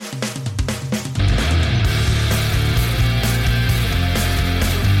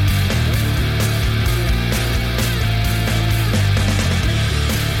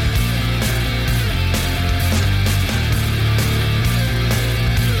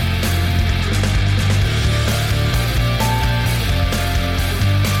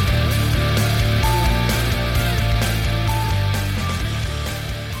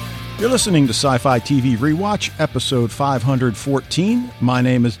listening to Sci-Fi TV Rewatch, episode 514. My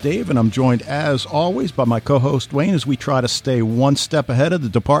name is Dave, and I'm joined, as always, by my co-host Wayne as we try to stay one step ahead of the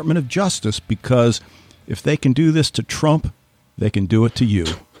Department of Justice, because if they can do this to Trump, they can do it to you.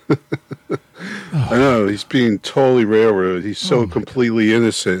 I know, he's being totally railroaded. He's so completely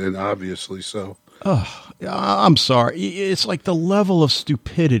innocent, and obviously so. I'm sorry. It's like the level of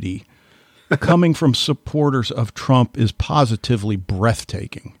stupidity coming from supporters of Trump is positively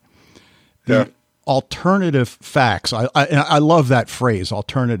breathtaking. Yeah. Alternative facts. I love that phrase,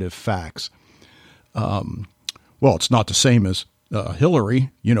 alternative facts. Well, it's not the same as Hillary.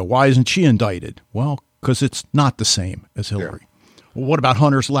 You know, why isn't she indicted? Well, because it's not the same as Hillary. Yeah. Well, what about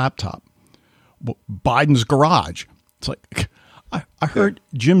Hunter's laptop? Well, Biden's garage. It's like, I heard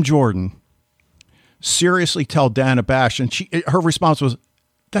Jim Jordan seriously tell Dana Bash, and her response was,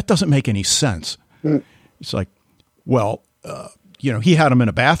 that doesn't make any sense. It's like, well, he had him in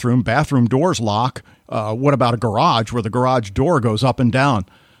a bathroom doors lock. What about a garage where the garage door goes up and down?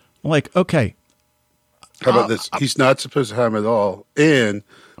 Like, okay. How about this? He's not supposed to have them at all. And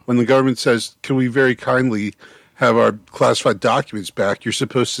when the government says, can we very kindly have our classified documents back, you're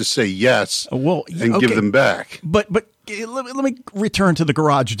supposed to say yes and give them back. But let me return to the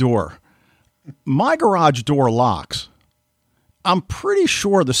garage door. My garage door locks. I'm pretty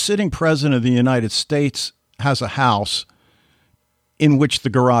sure the sitting president of the United States has a house in which the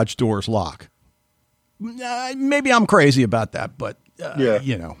garage doors lock. Maybe I'm crazy about that, but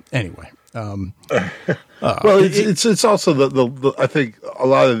anyway. Well, it's also the I think a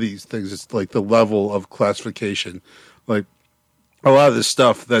lot of these things, it's like the level of classification, like a lot of the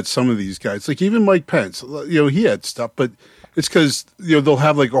stuff that some of these guys, like even Mike Pence, he had stuff, but it's because they'll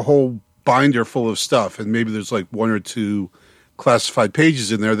have like a whole binder full of stuff, and maybe there's like one or two classified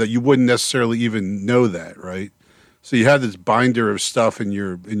pages in there that you wouldn't necessarily even know that, right? So you have this binder of stuff in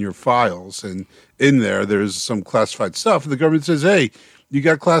your files, and in there's some classified stuff, and the government says, hey, you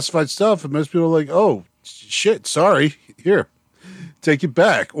got classified stuff, and most people are like, oh, shit, sorry, here, take it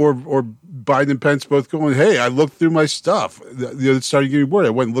back. Or Biden and Pence both going, hey, I looked through my stuff. It started getting worried. I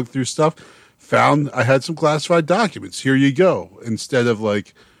went and looked through stuff, found I had some classified documents. Here you go. Instead of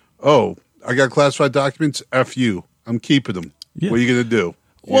like, oh, I got classified documents, F you, I'm keeping them. Yeah. What are you going to do?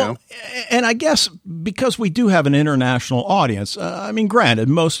 Well, and I guess because we do have an international audience, granted,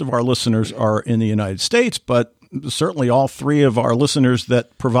 most of our listeners are in the United States, but certainly all three of our listeners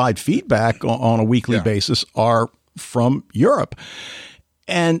that provide feedback on a weekly basis are from Europe.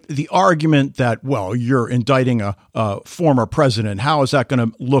 And the argument that, well, you're indicting a former president, how is that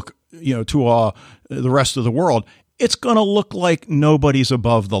going to look, to the rest of the world? It's going to look like nobody's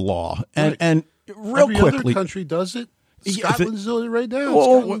above the law. And real Every quickly, other country does it. Scotland's doing it right now.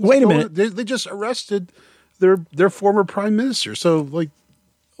 Well, wait a minute. They just arrested their former prime minister. So, like,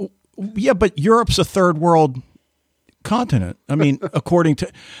 yeah, but Europe's a third world continent. According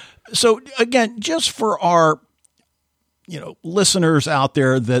to, so again, just for our, listeners out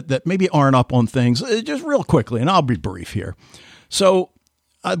there that maybe aren't up on things, just real quickly, and I'll be brief here. So,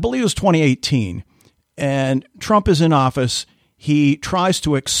 I believe it was 2018, and Trump is in office. He tries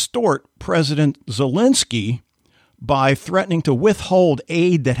to extort President Zelensky by threatening to withhold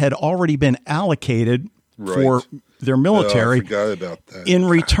aid that had already been allocated for their military I forgot about that. In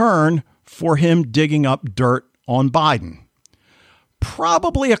return for him digging up dirt on Biden.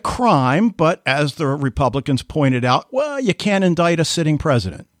 Probably a crime, but as the Republicans pointed out, well, you can't indict a sitting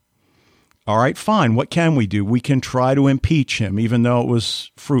president. All right, fine. What can we do? We can try to impeach him, even though it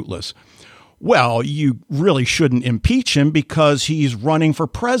was fruitless. Well, you really shouldn't impeach him because he's running for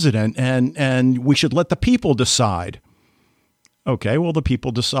president, and we should let the people decide. Okay, well, the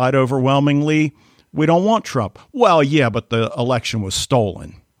people decide overwhelmingly we don't want Trump. Well, yeah, but the election was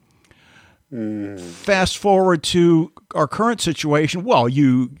stolen. Fast forward to our current situation. Well,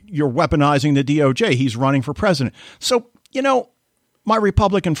 you're weaponizing the DOJ. He's running for president. So, my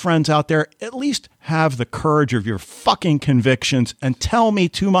Republican friends out there, at least have the courage of your fucking convictions and tell me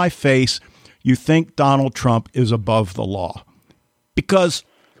to my face you think Donald Trump is above the law, because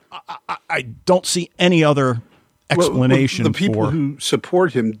I don't see any other explanation. The people who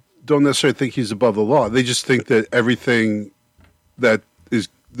support him don't necessarily think he's above the law. They just think that everything that's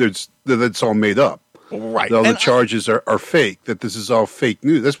all made up. Right. All the charges are fake, that this is all fake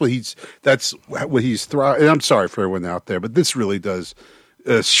news. That's what he's thriving. And I'm sorry for everyone out there, but this really does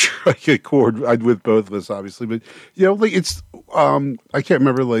strike a chord with both of us, obviously. But, it's, I can't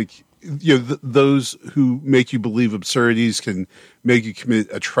remember, those who make you believe absurdities can make you commit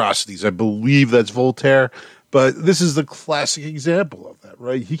atrocities. I believe that's Voltaire, But this is the classic example of that,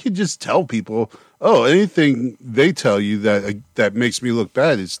 right? He could just tell people, "Oh, anything they tell you that makes me look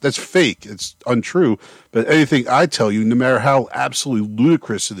bad that's fake. It's untrue. But anything I tell you, no matter how absolutely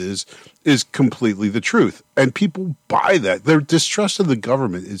ludicrous it is completely the truth." And people buy that. Their distrust of the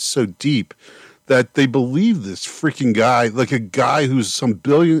government is so deep that they believe this freaking guy, like a guy who's some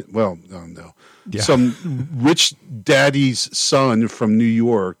some rich daddy's son from New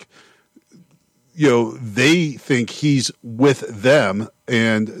York. They think he's with them,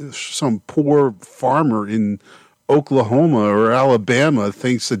 and some poor farmer in Oklahoma or Alabama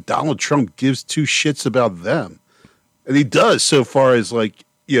thinks that Donald Trump gives two shits about them. And he does, so far as to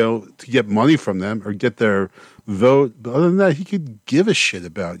get money from them or get their vote. But other than that, he could give a shit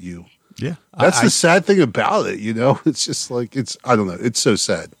about you. Yeah. That's the sad thing about it, It's just I don't know. It's so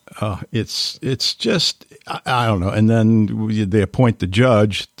sad. It's just, I don't know. And then they appoint the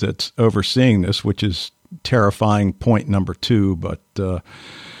judge that's overseeing this, which is terrifying point number 2. But,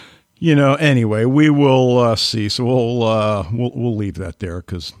 anyway, we will see. So we'll leave that there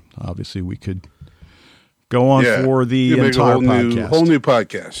because obviously we could go on for the entire podcast. Whole new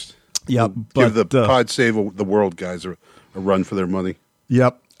podcast. Yep. Give the Pod Save the World guys a run for their money.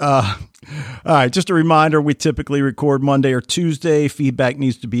 Yep. All right. Just a reminder, we typically record Monday or Tuesday. Feedback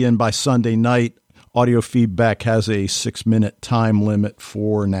needs to be in by Sunday night. Audio feedback has a 6-minute time limit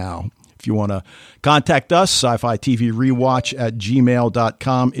for now. If you want to contact us, sci-fi TV rewatch at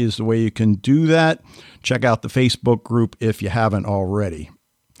gmail.com is the way you can do that. Check out the Facebook group if you haven't already.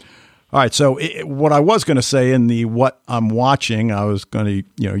 All right, so what I was going to say in the what I'm watching, I was going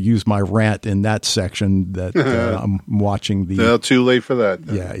to use my rant in that section that I'm watching the. No, too late for that.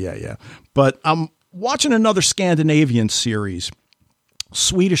 Yeah. But I'm watching another Scandinavian series,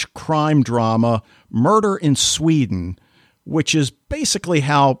 Swedish crime drama, Murder in Sweden, which is basically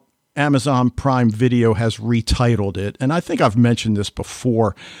how Amazon Prime Video has retitled it. And I think I've mentioned this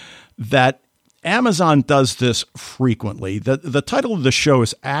before, that Amazon does this frequently. The title of the show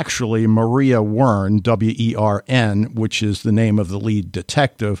is actually Maria Wern, W-E-R-N, which is the name of the lead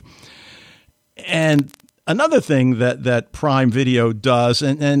detective. And another thing that Prime Video does,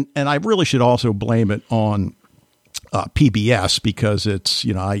 and I really should also blame it on PBS because it's,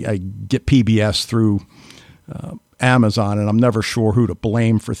 I get PBS through Amazon, and I'm never sure who to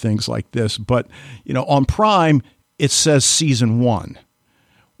blame for things like this. But, on Prime, it says season 1.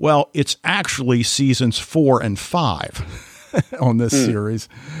 Well, it's actually seasons 4 and 5 on this series.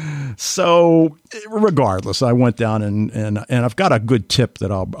 So regardless, I went down and I've got a good tip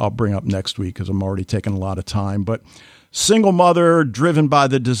that I'll bring up next week because I'm already taking a lot of time. But single mother driven by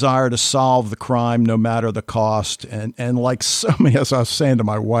the desire to solve the crime no matter the cost. And like so many, as I was saying to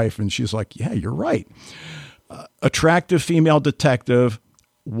my wife, and she's like, yeah, you're right. Attractive female detective,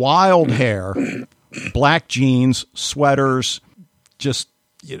 wild hair, black jeans, sweaters, just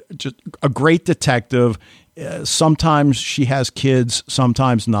a great detective. Sometimes she has kids,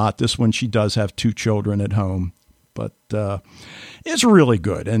 sometimes not. This one, she does have 2 children at home, but it's really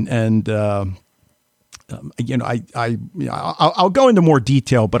good. And I'll go into more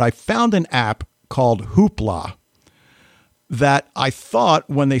detail, but I found an app called Hoopla that I thought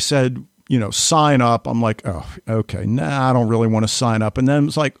when they said, sign up, I'm like, oh, okay, I don't really want to sign up. And then it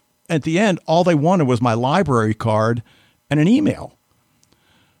was like, at the end, all they wanted was my library card and an email.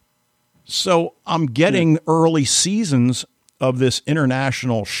 So I'm getting early seasons of this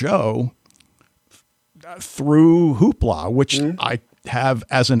international show through Hoopla, which I have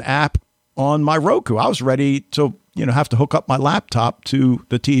as an app on my Roku. I was ready to, have to hook up my laptop to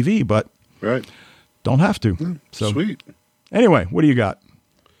the TV, but don't have to. So sweet. Anyway, what do you got?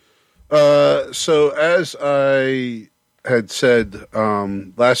 So as I had said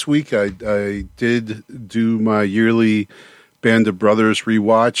last week, I did do my yearly Band of Brothers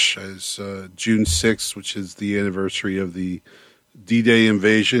rewatch as June 6th, which is the anniversary of the D-Day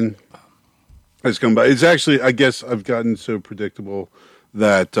invasion, has come by. It's actually, I guess I've gotten so predictable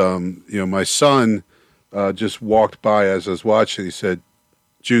that, my son just walked by as I was watching. He said,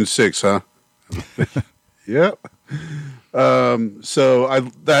 June 6th, huh? Yep.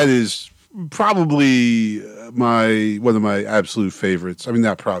 That is probably one of my absolute favorites. I mean,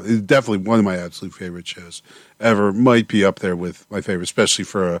 not probably, it's definitely one of my absolute favorite shows ever. Might be up there with my favorite, especially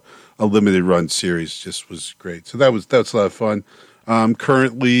for a limited run series. Just was great. So that's a lot of fun.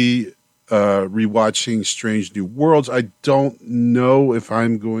 Currently rewatching Strange New Worlds. I don't know if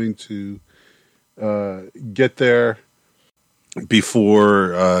I'm going to get there before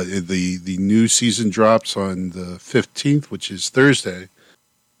the new season drops on the 15th, which is Thursday.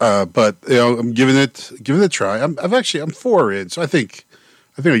 But I'm giving it a try. I'm 4 in, so I think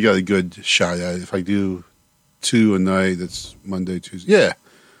I got a good shot at it if I do 2 a night. That's Monday, Tuesday. Yeah,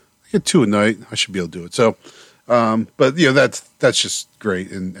 I get 2 a night. I should be able to do it. So, but that's just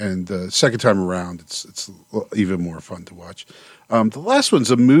great. And second time around, it's even more fun to watch. The last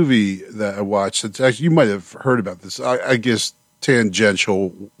one's a movie that I watched. It's actually, you might have heard about this. I guess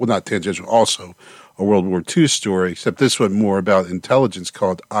tangential. Well, not tangential. Also, a World War II story, except this one more about intelligence,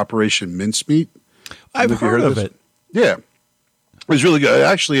 called Operation Mincemeat. I've heard of it. Yeah. It was really good.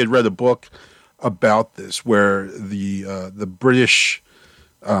 I actually had read a book about this where the British,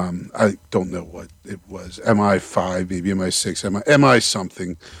 I don't know what it was, MI5, maybe MI6, MI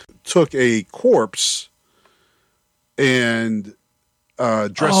something, took a corpse and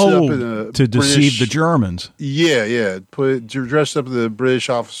dressed it up in a to deceive the Germans. Yeah. Dressed up in the British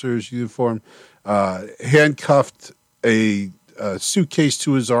officer's uniform, handcuffed a suitcase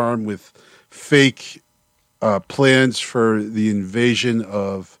to his arm with fake plans for the invasion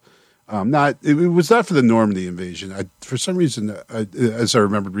of it was not for the Normandy invasion. For some reason, as I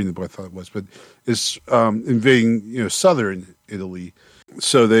remembered reading the book, I thought it was, but it's invading southern Italy.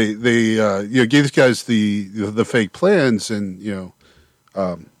 So they gave these guys the fake plans, and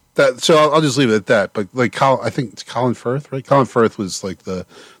that. So I'll just leave it at that. But like I think it's Colin Firth, right? Colin Firth was like the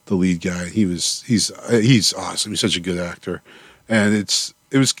lead guy. He's awesome. He's such a good actor, and it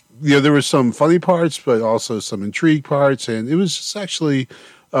was there were some funny parts, but also some intrigue parts, and it was just actually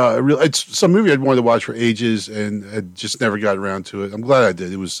it's some movie I'd wanted to watch for ages, and had just never got around to it. I'm glad I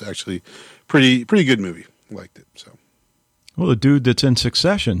did. It was actually pretty good movie. I liked it. So, well, the dude that's in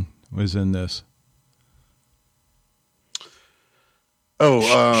Succession was in this. Oh,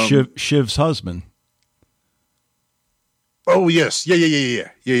 Shiv's husband. Oh yes, yeah.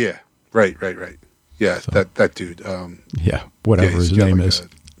 Right. Yeah, so, that dude. Whatever his name is.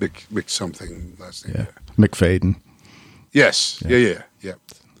 Mick something last name. Yeah, McFadden. Yes. Yeah.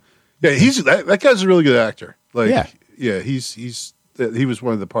 He's that guy's a really good actor. He was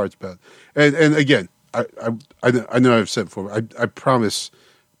one of the parts about. And again, I know I've said before. I promise.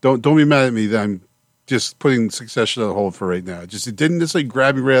 Don't be mad at me that I'm just putting Succession on hold for right now. It didn't necessarily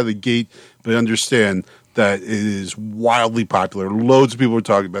grab me right out of the gate, but understand that it is wildly popular. Loads of people are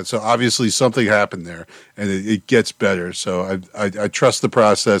talking about it. So obviously something happened there, and it gets better. So I trust the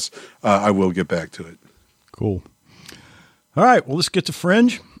process. I will get back to it. Cool. All right. Well, let's get to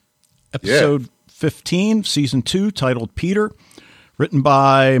Fringe. Episode 15, Season 2, titled Peter. Written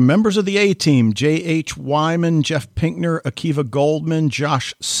by members of the A-Team, J.H. Wyman, Jeff Pinkner, Akiva Goldman,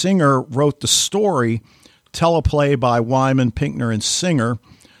 Josh Singer wrote the story. Teleplay by Wyman, Pinkner, and Singer.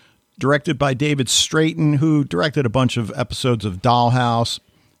 Directed by David Straighten, who directed a bunch of episodes of Dollhouse,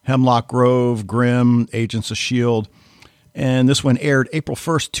 Hemlock Grove, Grimm, Agents of S.H.I.E.L.D. And this one aired April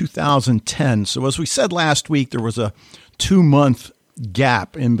 1st, 2010. So as we said last week, there was a 2-month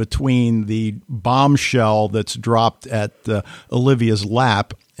gap in between the bombshell that's dropped at Olivia's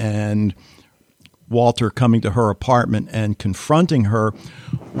lap and Walter coming to her apartment and confronting her.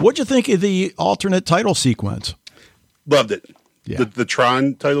 What'd you think of the alternate title sequence? Loved it. Yeah. The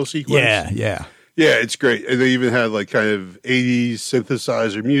Tron title sequence? Yeah, it's great. And they even had like kind of 80s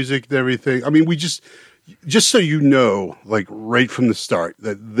synthesizer music and everything. I mean, we just so you know, like right from the start,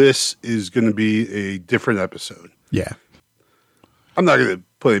 that this is going to be a different episode. Yeah. I'm not going to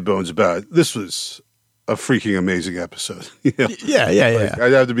put any bones about it. This was a freaking amazing episode. Yeah.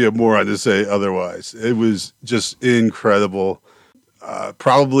 I'd have to be a moron to say otherwise. It was just incredible.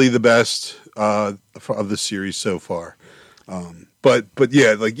 Probably the best of the series so far. But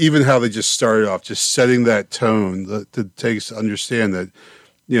yeah, like even how they just started off, just setting that tone that takes to understand that,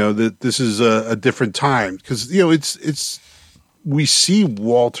 that this is a different time. Because, it's we see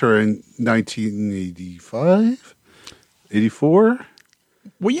Walter in 1985, 84.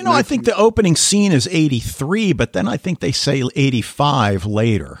 Well, I think the opening scene is 83, but then I think they say 85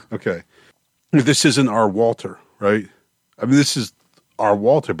 later. Okay. This isn't our Walter, right? I mean, this is our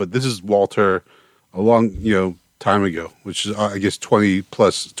Walter, but this is Walter a long, time ago, which is, I guess, 20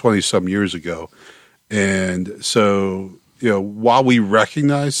 some years ago. And so, while we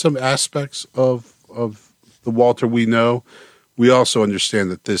recognize some aspects of the Walter we know, we also understand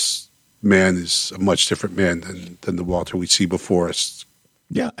that this man is a much different man than the Walter we see before us.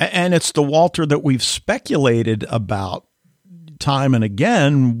 Yeah, and it's the Walter that we've speculated about time and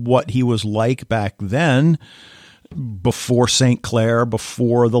again, what he was like back then, before St. Clair,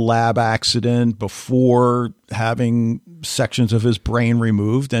 before the lab accident, before having sections of his brain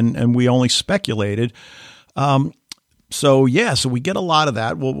removed, and we only speculated. So we get a lot of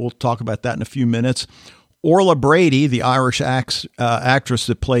that. We'll talk about that in a few minutes. Orla Brady, the Irish actress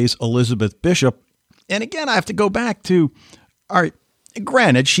that plays Elizabeth Bishop. And again, I have to go back to, all right,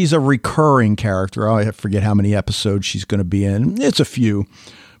 granted, she's a recurring character. I forget how many episodes she's going to be in. It's a few.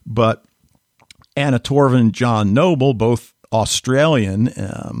 But Anna Torv and John Noble, both Australian.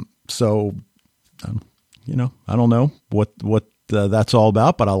 So, I don't know what that's all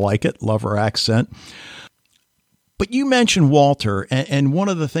about, but I like it. Love her accent. But you mentioned Walter, and one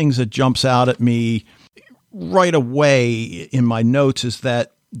of the things that jumps out at me right away in my notes is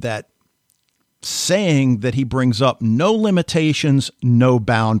that saying that he brings up no limitations, no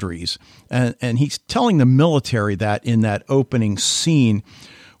boundaries. And he's telling the military that in that opening scene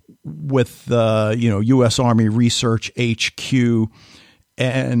with the, U.S. Army Research HQ.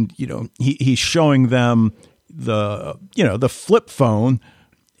 And, he's showing them the flip phone.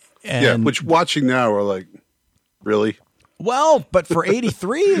 And, which watching now are like, really? Well, but for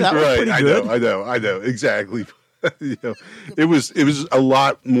 83, that was pretty good. I know. Exactly. It was a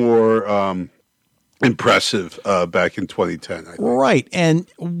lot more impressive back in 2010. I think. Right. And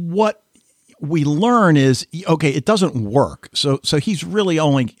what we learn is, okay, it doesn't work. So he's really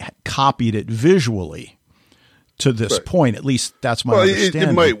only copied it visually to this point. At least that's my understanding.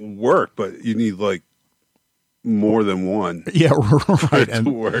 It might work, but you need like more than one. Yeah, right. To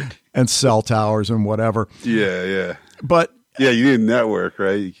work. And cell towers and whatever. Yeah. But yeah, you need a network,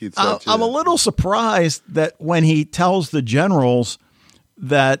 right? I'm a little surprised that when he tells the generals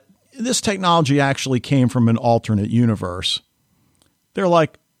that this technology actually came from an alternate universe, they're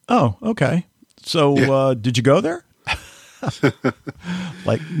like, oh, okay. So did you go there?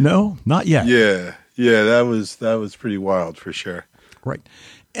 Like, no, not yet. Yeah, that was pretty wild for sure. Right.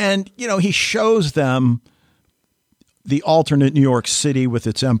 And, he shows them the alternate New York City with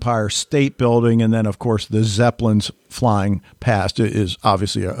its Empire State Building. And then, of course, the Zeppelins flying past is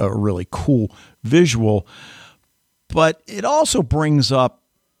obviously a really cool visual. But it also brings up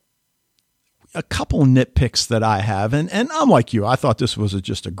a couple of nitpicks that I have. And I'm like you. I thought this was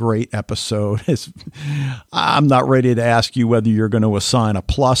just a great episode. I'm not ready to ask you whether you're going to assign a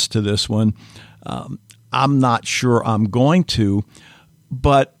plus to this one. I'm not sure I'm going to.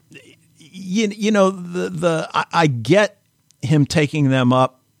 But I get him taking them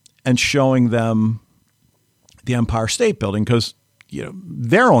up and showing them the Empire State Building because,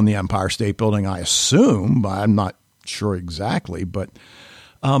 they're on the Empire State Building, I assume, but I'm not sure exactly. But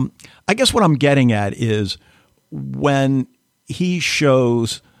I guess what I'm getting at is when he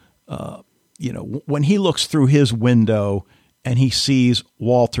shows, when he looks through his window and he sees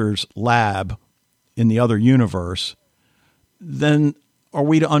Walter's lab in the other universe, then are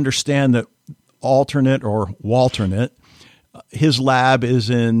we to understand that alternate or Walternate, his lab is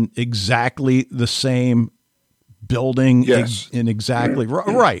in exactly the same building? Yes. In exactly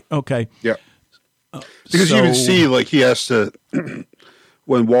right. Okay. Yeah. Because you even see like he has to,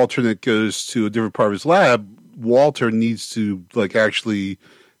 when Walternate goes to a different part of his lab, Walter needs to like actually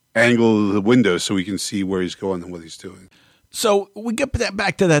angle the window so we can see where he's going and what he's doing. So we get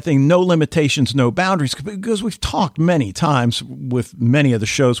back to that thing, no limitations, no boundaries, because we've talked many times with many of the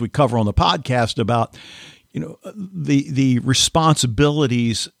shows we cover on the podcast about, the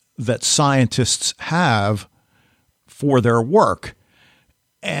responsibilities that scientists have for their work.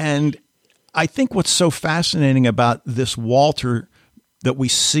 And I think what's so fascinating about this Walter that we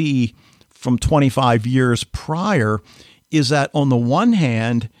see from 25 years prior is that on the one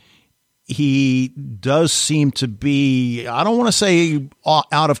hand, he does seem to be, I don't want to say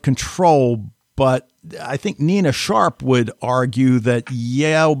out of control, but I think Nina Sharp would argue that,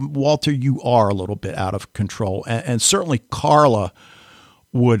 yeah, Walter, you are a little bit out of control. And certainly Carla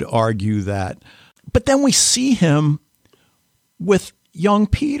would argue that. But then we see him with young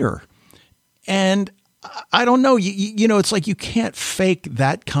Peter. And I don't know, it's like you can't fake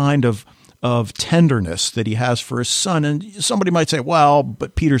that kind of tenderness that he has for his son. And somebody might say, well,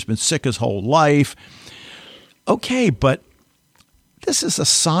 but Peter's been sick his whole life. Okay, but this is a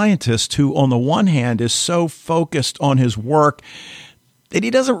scientist who, on the one hand, is so focused on his work that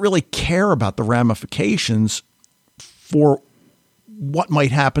he doesn't really care about the ramifications for what might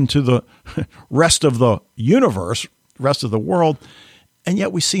happen to the rest of the universe, rest of the world. And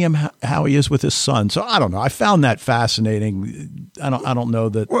yet we see him how he is with his son. So I don't know. I found that fascinating. I don't know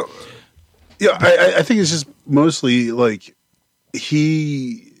that. Well, yeah, I think it's just mostly like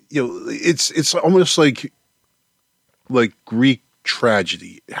he, it's almost like Greek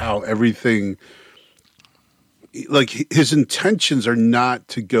tragedy, how everything, like his intentions are not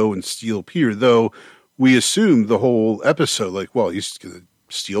to go and steal Peter, though we assume the whole episode, like, well, he's going to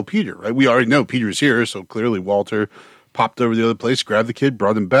steal Peter, right? We already know Peter's here, so clearly Walter popped over to the other place, grabbed the kid,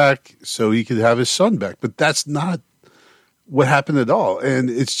 brought him back so he could have his son back. But that's not what happened at all. And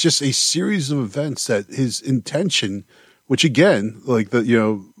it's just a series of events that his intention which again, like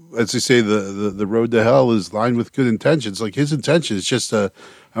as they say, the road to hell is lined with good intentions. Like his intention is just I'm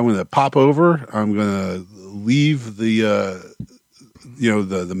going to pop over. I'm going to leave the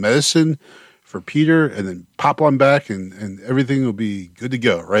medicine for Peter and then pop on back and everything will be good to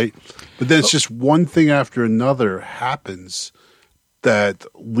go. Right. But then it's just one thing after another happens that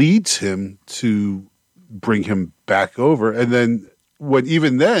leads him to bring him back over. And then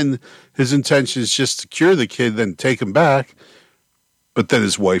even then his intention is just to cure the kid, then take him back. But then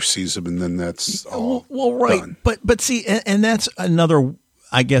his wife sees him, and then that's all right. done. But see, and that's another,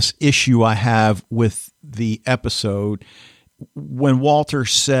 I guess, issue I have with the episode when Walter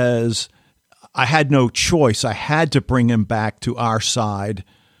says, "I had no choice. I had to bring him back to our side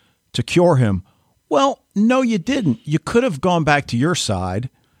to cure him." Well, no, you didn't. You could have gone back to your side,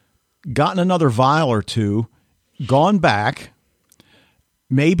 gotten another vial or two, gone back.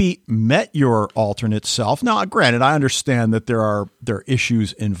 Maybe met your alternate self. Now, granted, I understand that there are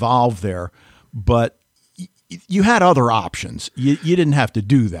issues involved there, but you had other options. You didn't have to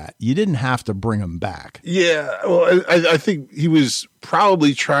do that. You didn't have to bring him back. Yeah, well, I think he was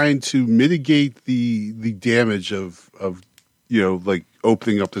probably trying to mitigate the damage of like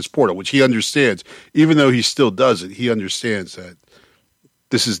opening up this portal, which he understands. Even though he still does it, he understands that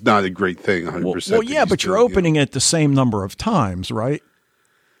this is not a great thing. 100%. Well, yeah, but you're opening it the same number of times, right?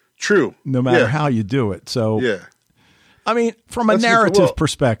 True. No matter how you do it. So, yeah. I mean, from a narrative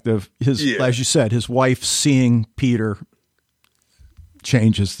perspective, as you said, his wife seeing Peter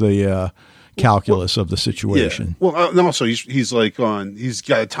changes the calculus of the situation. Yeah. Well, and also he's like he's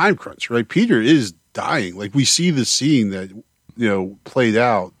got a time crunch, right? Peter is dying. Like we see the scene that, played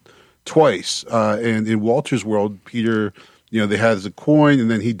out twice. And in Walter's world, Peter, they have the coin and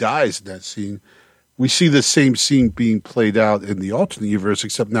then he dies in that scene. We see the same scene being played out in the alternate universe,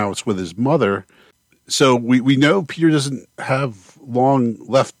 except now it's with his mother. So we know Peter doesn't have long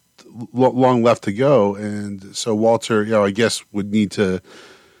left to go, and so Walter, I guess, would need to.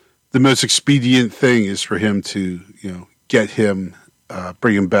 The most expedient thing is for him to, get him,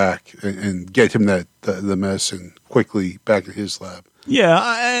 bring him back, and get him the medicine quickly back in his lab.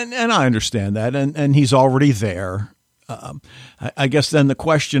 Yeah, and I understand that, and he's already there. I guess then the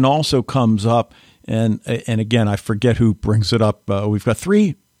question also comes up. And again, I forget who brings it up. We've got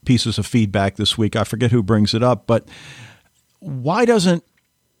 3 pieces of feedback this week. I forget who brings it up, but why doesn't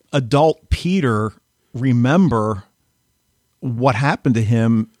adult Peter remember what happened to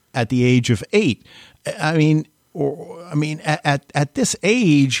him at the age of 8? I mean, at this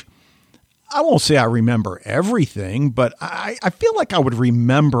age, I won't say I remember everything, but I feel like I would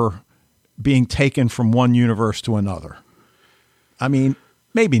remember being taken from one universe to another. I mean,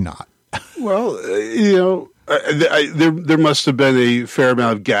 maybe not. Well, there must have been a fair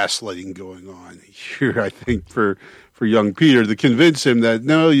amount of gaslighting going on here, I think, for young Peter to convince him that,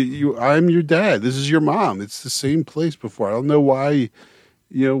 no, I'm your dad. This is your mom. It's the same place before. I don't know why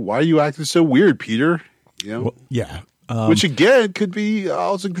you acted so weird, Peter. Well, yeah. Which, again, could be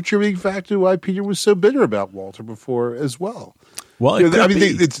also a contributing factor why Peter was so bitter about Walter before as well. Well,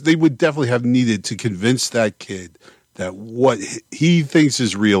 they would definitely have needed to convince that kid that what he thinks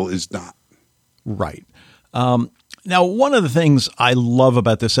is real is not. Right. Now, one of the things I love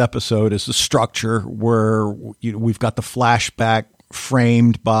about this episode is the structure where we've got the flashback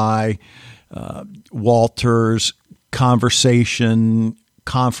framed by Walter's confrontation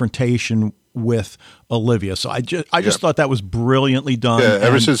with Olivia. So I just thought that was brilliantly done. Yeah,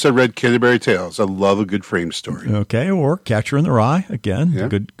 ever since I read Canterbury Tales, I love a good frame story. Okay, or Catcher in the Rye, again,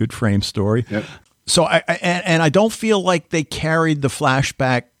 good frame story. Yep. So I don't feel like they carried the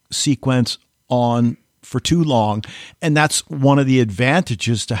flashback sequence on for too long, and that's one of the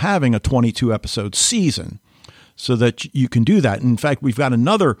advantages to having a 22 episode season, so that you can do that. In fact, we've got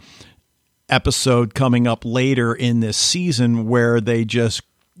another episode coming up later in this season where they just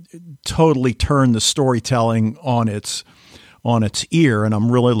totally turn the storytelling on its ear, and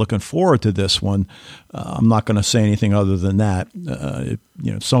I'm really looking forward to this one. I'm not going to say anything other than that.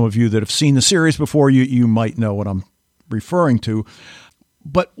 Some of you that have seen the series before, you might know what I'm referring to.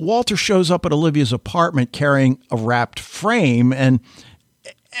 But Walter shows up at Olivia's apartment carrying a wrapped frame, and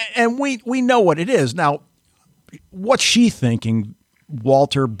we know what it is. Now, what's she thinking?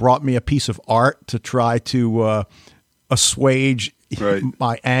 Walter brought me a piece of art to try to assuage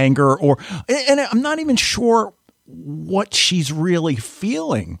my anger, and I'm not even sure what she's really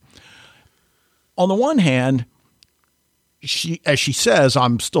feeling. On the one hand, as she says,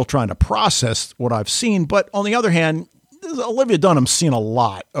 I'm still trying to process what I've seen, but on the other hand, Olivia Dunham's seen a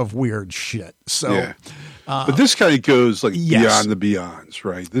lot of weird shit. So, but this kind of goes beyond the beyonds,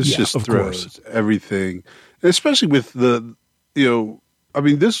 right? This just throws everything. especially with this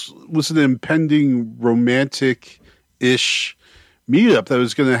was an impending romantic-ish meetup that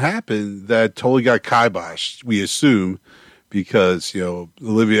was going to happen that totally got kiboshed, we assume, because,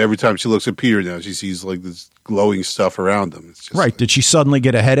 Olivia, every time she looks at Peter now, she sees like this glowing stuff around him. It's just right. Did she suddenly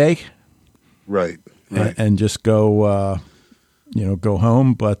get a headache? Right. And just go, go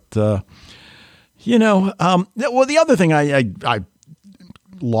home. But, well, the other thing I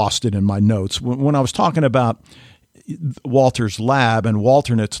lost it in my notes when I was talking about Walter's lab and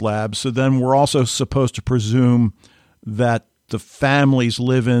Walternet's lab. So then we're also supposed to presume that the families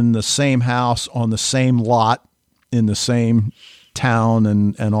live in the same house on the same lot in the same town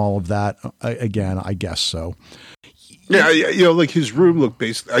and all of that. Again, I guess so. Yeah, like his room looked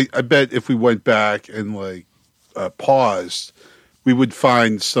basically. I bet if we went back and paused, we would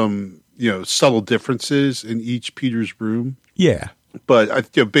find some subtle differences in each Peter's room. Yeah,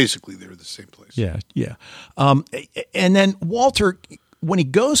 but basically they were the same place. Yeah. And then Walter, when he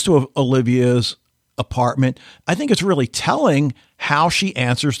goes to Olivia's apartment, I think it's really telling how she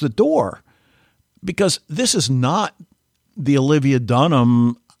answers the door, because this is not the Olivia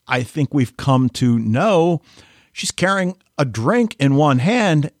Dunham I think we've come to know. She's carrying a drink in one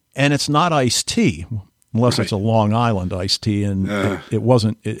hand, and it's not iced tea, unless it's a Long Island iced tea, and it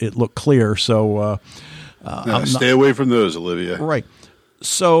wasn't. It looked clear, so stay away from those, Olivia. Right.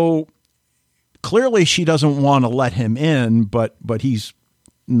 So clearly, she doesn't want to let him in, but he's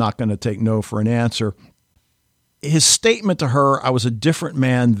not going to take no for an answer. His statement to her, "I was a different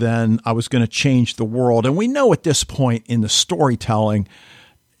man then. I was going to change the world," and we know at this point in the storytelling,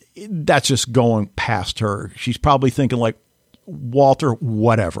 that's just going past her. She's probably thinking like, Walter,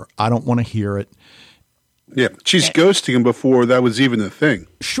 whatever. I don't want to hear it. Yeah, she's ghosting him before that was even a thing.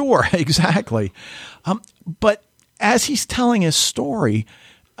 Sure, exactly. But as he's telling his story,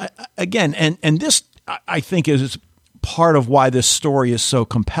 again, and this, I think, is part of why this story is so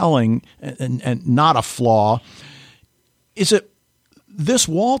compelling and not a flaw, is that this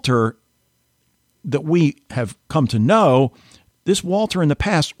Walter that we have come to know, this Walter in the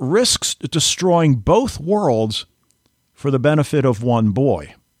past risks destroying both worlds for the benefit of one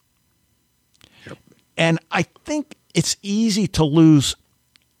boy. Yep. And I think it's easy to lose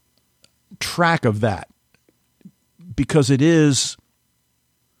track of that because it is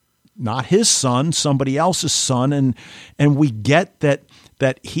not his son, somebody else's son. And we get that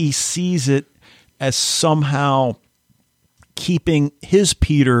he sees it as somehow keeping his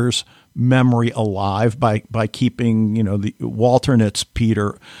Peter's memory alive by keeping, the Walternet's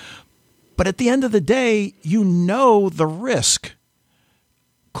Peter. But at the end of the day, the risk.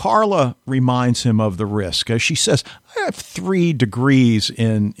 Carla reminds him of the risk. As she says, I have 3 degrees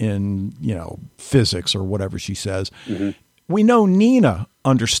in physics or whatever she says. Mm-hmm. We know Nina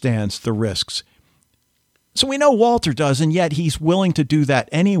understands the risks. So we know Walter does, and yet he's willing to do that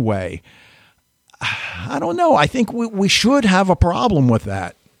anyway. I don't know. I think we should have a problem with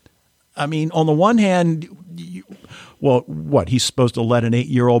that. I mean, on the one hand, he's supposed to let an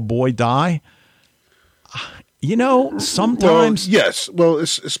 8-year-old boy die? Sometimes. Well, yes. Well,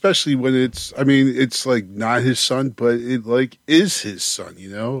 especially when it's like not his son, but it like is his son,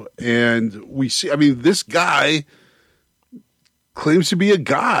 and we see, this guy claims to be a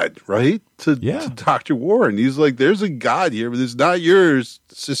god, right? To Dr. Warren. He's like, there's a god here, but it's not yours,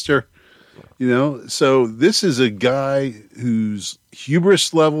 sister. So this is a guy whose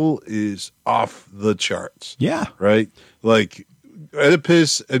hubris level is off the charts. Yeah. Right? Like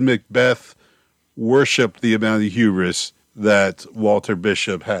Oedipus and Macbeth worship the amount of hubris that Walter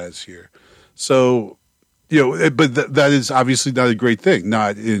Bishop has here. So, but that is obviously not a great thing.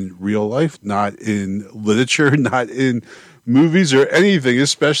 Not in real life, not in literature, not in movies or anything,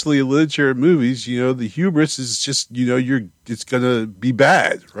 especially in literature and movies. The hubris is just, it's going to be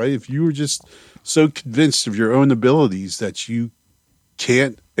bad, right? If you were just so convinced of your own abilities that you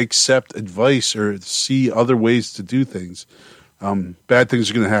can't accept advice or see other ways to do things, bad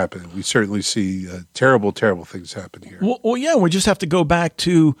things are going to happen. We certainly see terrible, terrible things happen here. Well, yeah, we just have to go back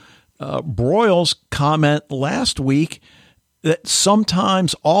to Broyle's comment last week that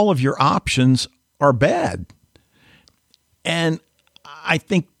sometimes all of your options are bad. And I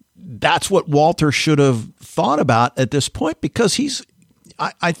think that's what Walter should have thought about at this point, because he's,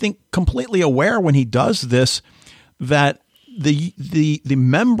 I think, completely aware when he does this that the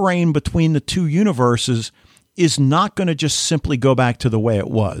membrane between the two universes is not going to just simply go back to the way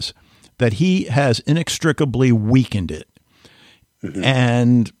it was, that he has inextricably weakened it. Mm-hmm.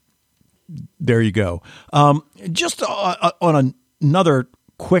 And there you go. Just on another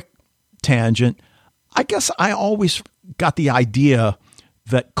quick tangent, I guess I always got the idea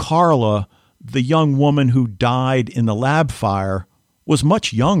that Carla, the young woman who died in the lab fire was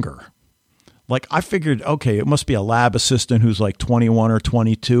much younger. Like, I figured, okay, it must be a lab assistant who's like 21 or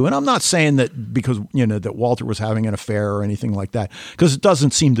 22. And I'm not saying that because, that Walter was having an affair or anything like that, because it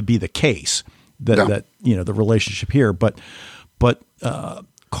doesn't seem to be the case that the relationship here. But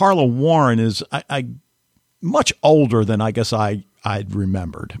Carla Warren is I much older than I guess I'd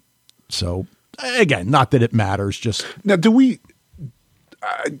remembered. So again, not that it matters. Just now, do we?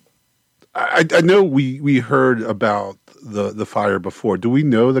 I know we heard about the fire before. Do we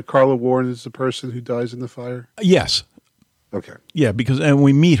know that Carla Warren is the person who dies in the fire? Yes. Okay. Yeah, and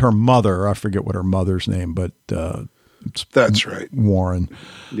we meet her mother. I forget what her mother's name, but that's right, Warren.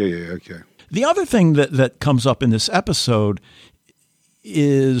 Yeah. Okay. The other thing that comes up in this episode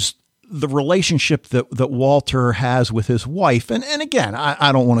is the relationship that Walter has with his wife. And again,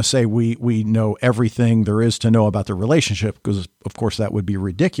 I don't want to say we know everything there is to know about the relationship, because of course that would be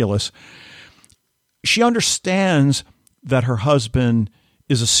ridiculous. She understands that her husband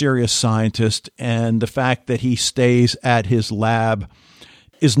is a serious scientist, and the fact that he stays at his lab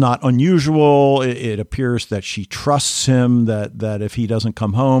is not unusual. It appears that she trusts him, that if he doesn't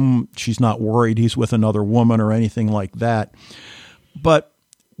come home, she's not worried he's with another woman or anything like that. But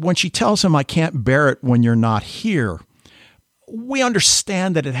when she tells him, I can't bear it when you're not here, we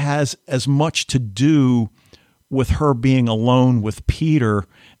understand that it has as much to do with her being alone with Peter,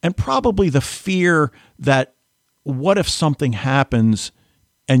 and probably the fear that what if something happens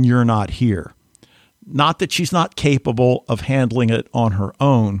and you're not here? Not that she's not capable of handling it on her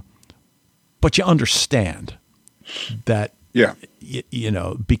own, but you understand that,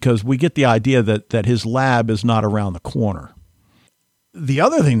 because we get the idea that his lab is not around the corner. The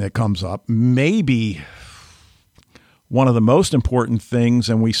other thing that comes up, maybe one of the most important things,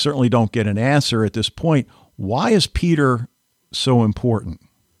 and we certainly don't get an answer at this point, why is Peter so important?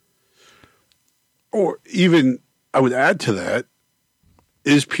 Or even, I would add to that,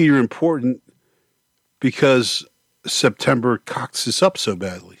 is Peter important because September cocks this up so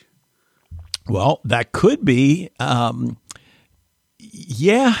badly? Well, that could be. I mean,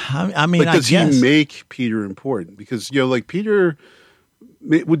 does he make Peter important? Because, Peter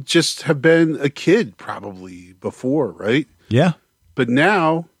would just have been a kid probably before, right? Yeah. But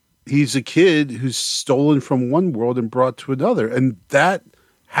now he's a kid who's stolen from one world and brought to another. And that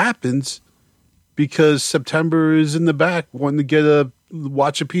happens because September is in the back wanting to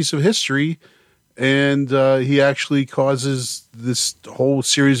watch a piece of history. And he actually causes this whole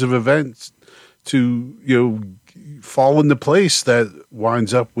series of events to, fall into place that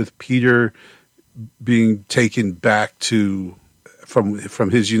winds up with Peter being taken back from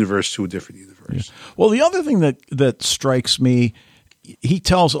his universe to a different universe. Yeah. Well, the other thing that strikes me, he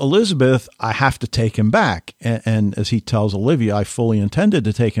tells Elizabeth, I have to take him back. And as he tells Olivia, I fully intended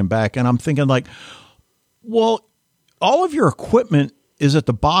to take him back. And I'm thinking well, all of your equipment is at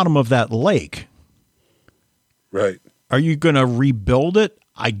the bottom of that lake. Right. Are you going to rebuild it?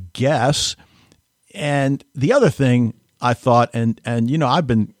 I guess. And the other thing I thought, and I've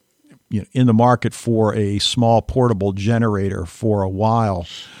been in the market for a small portable generator for a while.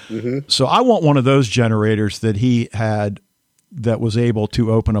 Mm-hmm. So I want one of those generators that he had that was able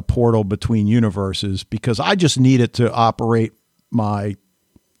to open a portal between universes, because I just need it to operate my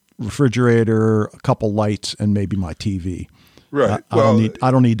refrigerator, a couple lights, and maybe my TV. Right.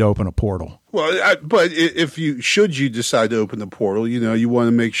 I don't need to open a portal. Well, but if you decide to open the portal, you want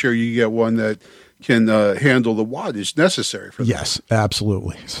to make sure you get one that can handle the wattage necessary for that. Yes,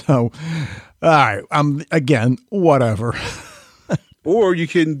 absolutely. So, all right, again, whatever. Or you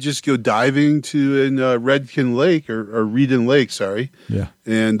can just go diving to Redkin Lake or Reedon Lake, sorry. Yeah.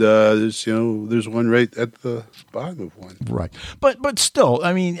 And there's one right at the bottom of one. Right. But still,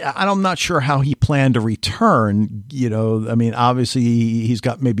 I mean, I'm not sure how he planned to return. I mean, obviously he's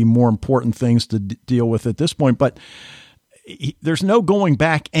got maybe more important things to deal with at this point, but there's no going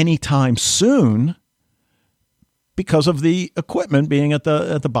back anytime soon because of the equipment being at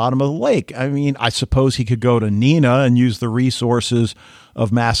the bottom of the lake. I mean, I suppose he could go to Nina and use the resources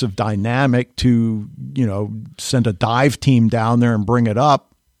of Massive Dynamic to, send a dive team down there and bring it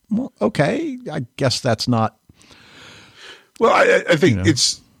up. Well, okay, I guess that's not. Well, I think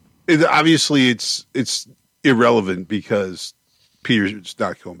obviously it's irrelevant because Peter's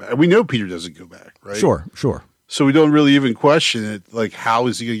not going back. We know Peter doesn't go back, right? Sure. So we don't really even question it. Like, how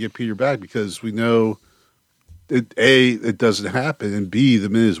is he going to get Peter back? Because we know that A, it doesn't happen, and B, the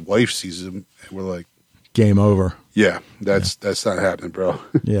minute his wife sees him, and we're like, game over. Yeah, that's not happening, bro.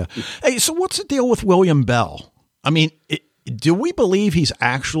 Yeah. Hey, so what's the deal with William Bell? I mean, do we believe he's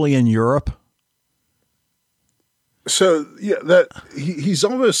actually in Europe? So yeah, that he's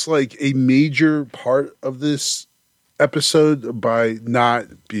almost like a major part of this episode by not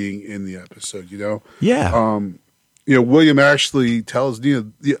being in the episode. Yeah. William actually tells Nina.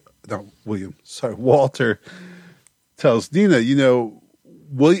 Walter tells Nina.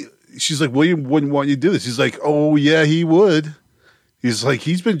 She's like, William wouldn't want you to do this. He's like, oh yeah, he would. He's like,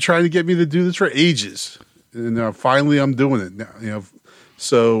 he's been trying to get me to do this for ages, and finally I'm doing it now.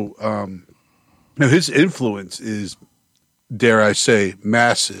 So. His influence is, dare I say,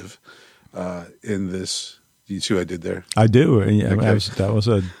 massive in this. Do you see what I did there? I do. Yeah, okay. That was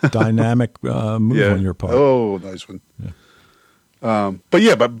a dynamic move on your part. Oh, nice one. Yeah.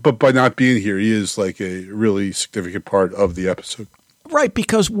 But by not being here, he is like a really significant part of the episode. Right,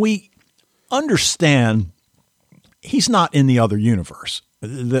 because we understand he's not in the other universe.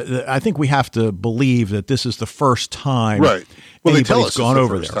 I think we have to believe that this is the first time. Right. Well, they tell us gone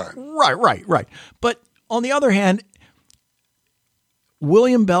over there. Time. Right. But on the other hand,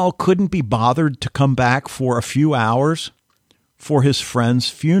 William Bell couldn't be bothered to come back for a few hours for his friend's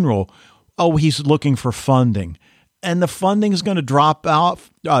funeral. Oh, he's looking for funding. And the funding is going to dry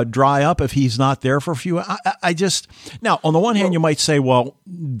up if he's not there for a few. Now, on the one hand, you might say, well,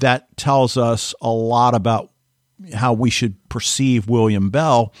 that tells us a lot about how we should perceive William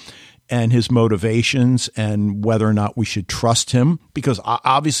Bell and his motivations and whether or not we should trust him, because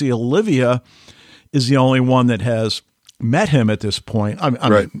obviously Olivia is the only one that has met him at this point. I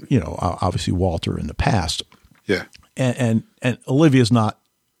mean, obviously Walter in the past. Yeah. And Olivia's not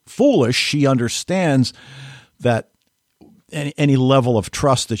foolish. She understands that any level of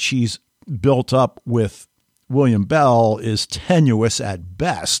trust that she's built up with William Bell is tenuous at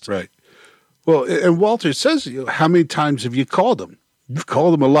best. Right. Well, and Walter says, how many times have you called him? You've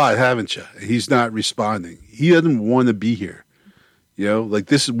called him a lot, haven't you? He's not responding. He doesn't want to be here. Like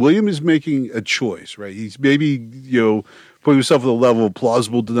this, William is making a choice, right? He's maybe, putting himself at a level of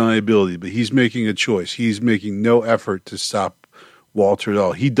plausible deniability, but he's making a choice. He's making no effort to stop Walter at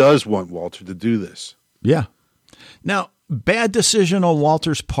all. He does want Walter to do this. Yeah. Now, bad decision on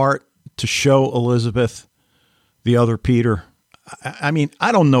Walter's part to show Elizabeth the other Peter. I mean,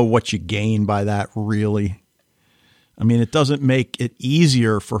 I don't know what you gain by that, really. I mean, it doesn't make it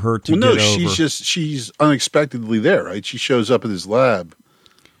easier for her to get over. She's unexpectedly there, right? She shows up at his lab.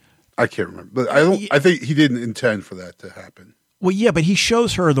 I can't remember, but I think he didn't intend for that to happen. Well, yeah, but he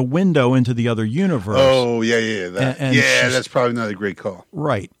shows her the window into the other universe. Oh, yeah. That's probably not a great call.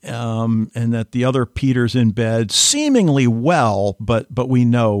 Right. And that the other Peter's in bed seemingly well, but we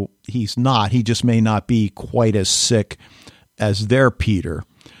know he's not. He just may not be quite as sick as their Peter.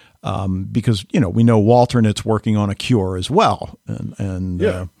 Because, we know Walter Walternet's working on a cure as well. And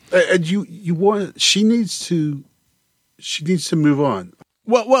you want, she needs to move on.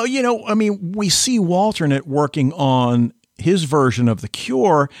 Well, we see Walternet working on his version of the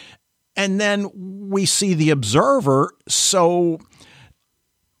cure, and then we see the Observer. So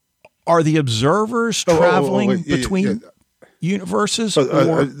are the Observers traveling between universes?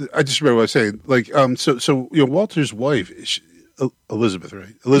 I just remember what I was saying. Like, so Walter's wife, Elizabeth,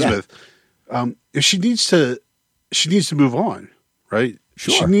 right? Elizabeth, if she needs to move on, right?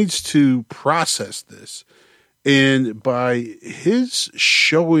 Sure. She needs to process this. And by his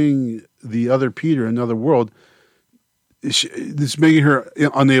showing the other Peter another world, it's making her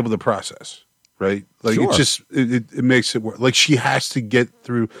unable to process, right? Like sure. It just it makes it work. Like she has to get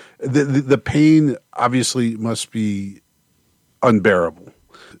through the pain. Obviously, must be unbearable.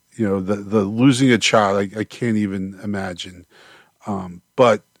 The losing a child. I can't even imagine.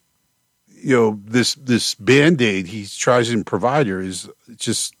 But this Band-Aid he tries to provide her is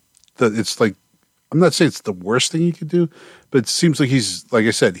just it's like. I'm not saying it's the worst thing he could do, but it seems like like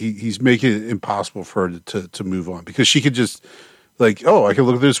I said, he's making it impossible for her to move on, because she could just I can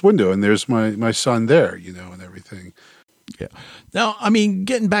look at this window and there's my son there, and everything. Yeah. Now,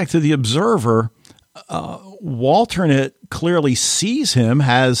 getting back to the Observer, Walternet clearly sees him.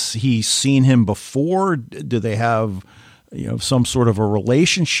 Has he seen him before? Do they have, some sort of a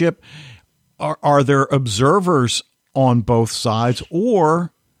relationship? Are there observers on both sides,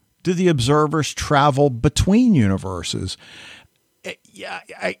 or do the observers travel between universes?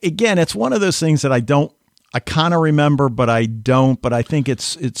 Again, it's one of those things that I kind of remember, but I don't. But I think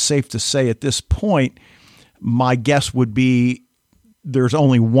it's safe to say at this point, my guess would be there's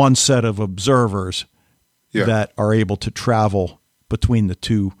only one set of observers that are able to travel between the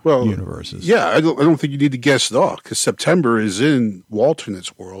two universes. Yeah, I don't think you need to guess at all, because September is in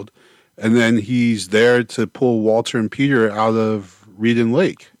Walternet's world, and then he's there to pull Walter and Peter out of Reedon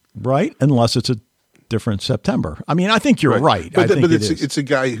Lake. Right, unless it's a different September. I think you're right. But I think it's a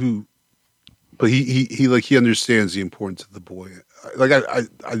guy who but he understands the importance of the boy. Like I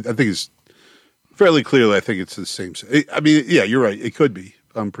think it's fairly clearly. I think it's the same. I mean, yeah, you're right. It could be.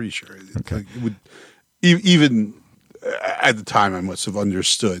 I'm pretty sure. Okay. It would even at the time. I must have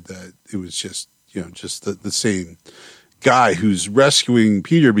understood that it was just the same guy who's rescuing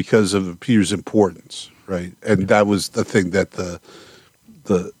Peter because of Peter's importance, right? And that was the thing that the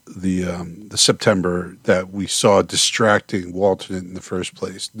September that we saw distracting Walter in the first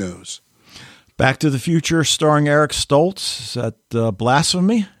place knows. Back to the Future starring Eric Stoltz. Is that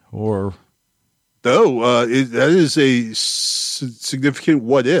blasphemy or? No, that is a significant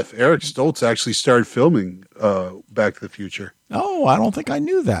what if. Eric Stoltz actually started filming Back to the Future. Oh, I don't think I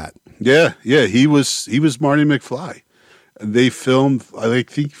knew that. Yeah, he was Marty McFly. And they filmed, I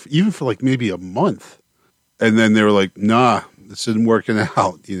think, even for like maybe a month. And then they were like, nah, this isn't working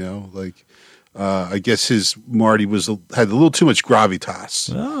out, I guess his Marty had a little too much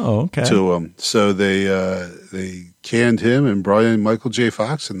gravitas. Oh, okay. To him, so they canned him and brought in Michael J.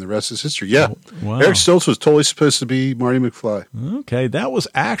 Fox, and the rest is history. Yeah, wow. Eric Stoltz was totally supposed to be Marty McFly. Okay, that was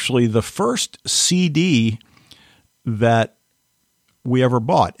actually the first CD that we ever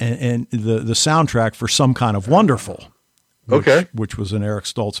bought, and the soundtrack for Some Kind of Wonderful. Which was an Eric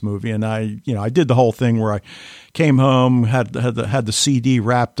Stoltz movie, and I did the whole thing where I came home, had the CD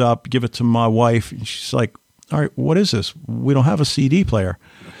wrapped up, give it to my wife, and she's like, "All right, what is this? We don't have a CD player."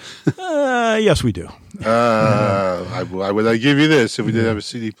 Yes, we do. Why would I give you this if we didn't have a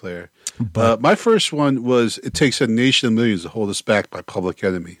CD player? But my first one was "It Takes a Nation of Millions to Hold Us Back" by Public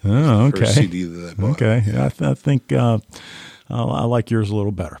Enemy. Oh, okay. First CD that I bought. Okay, yeah. I think I like yours a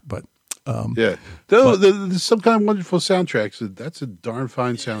little better, but. Yeah, the Some Kind of Wonderful soundtracks. That's a darn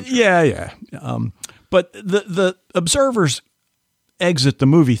fine soundtrack. Yeah. But the observers exit the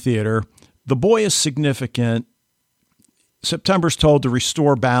movie theater. The boy is significant. September's told to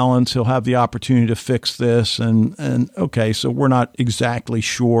restore balance. He'll have the opportunity to fix this. And okay, so we're not exactly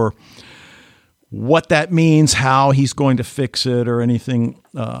sure what that means, how he's going to fix it or anything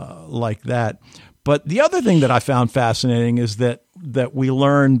like that. But the other thing that I found fascinating is that we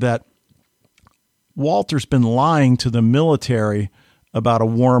learned that Walter's been lying to the military about a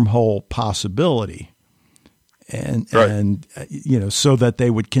wormhole possibility, and so that they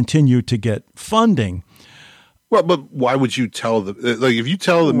would continue to get funding. Well, but why would you tell them? Like, if you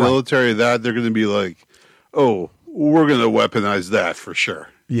tell the military that, they're going to be like, "Oh, we're going to weaponize that for sure."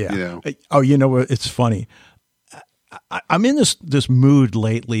 Yeah. Oh, it's funny. I'm in this mood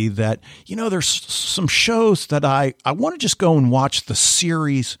lately that there's some shows that I want to just go and watch the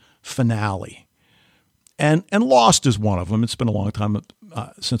series finale. And Lost is one of them. It's been a long time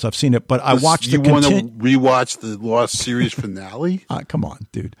since I've seen it, but I watched the. You want to rewatch the Lost series finale? Come on,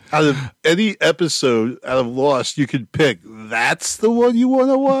 dude! Out of any episode out of Lost, you could pick. That's the one you want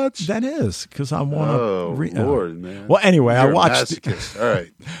to watch. That is because I want to. Oh Lord, man! Well, anyway, You're I watched. All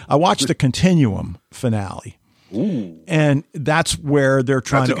right, I watched the Continuum finale. Ooh. And that's where they're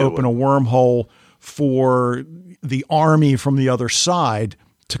trying to open a wormhole for the army from the other side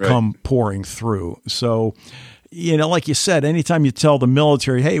to come pouring through. So, like you said, anytime you tell the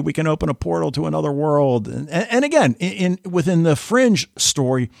military, hey, we can open a portal to another world. And again, within the Fringe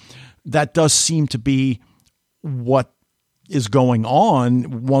story, that does seem to be what is going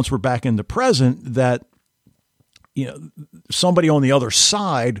on once we're back in the present, that, somebody on the other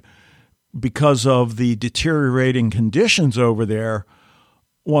side, because of the deteriorating conditions over there,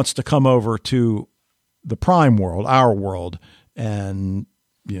 wants to come over to the prime world, our world. And,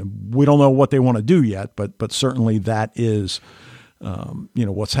 we don't know what they want to do yet, but certainly that is,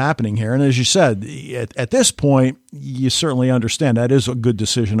 what's happening here. And as you said, at this point, you certainly understand that is a good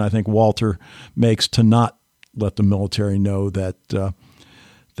decision. I think Walter makes to not let the military know that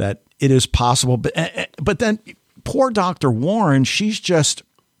it is possible. But then poor Dr. Warren, she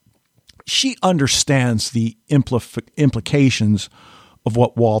understands the implications of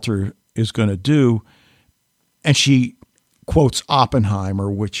what Walter is going to do. And she quotes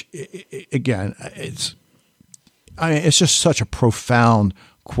Oppenheimer, which again, it's just such a profound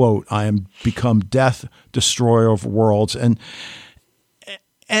quote. I am become death, destroyer of worlds. And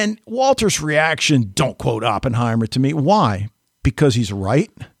Walter's reaction, don't quote Oppenheimer to me. Why? Because he's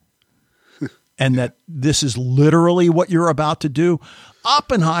right. And that this is literally what you're about to do.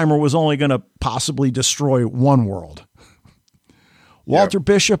 Oppenheimer was only going to possibly destroy one world. Walter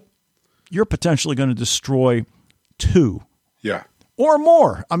Bishop, you're potentially going to destroy two. Yeah. Or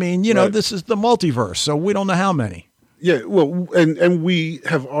more. I mean, this is the multiverse, so we don't know how many. Yeah, well, and we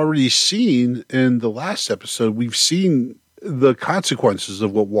have already seen in the last episode, we've seen the consequences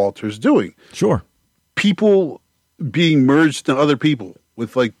of what Walter's doing. Sure. People being merged to other people.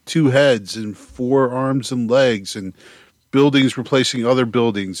 with like 2 heads and 4 arms and legs, and buildings replacing other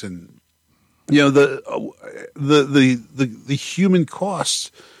buildings, and the human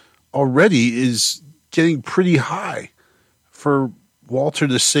cost already is getting pretty high for Walter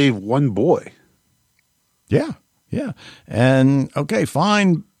to save one boy. Yeah. Yeah. And okay,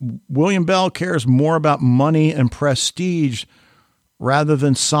 fine. William Bell cares more about money and prestige rather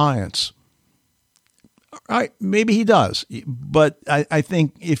than science. All right, maybe he does. But I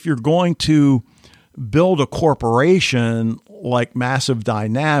think if you're going to build a corporation like Massive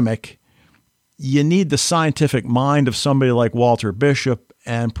Dynamic, you need the scientific mind of somebody like Walter Bishop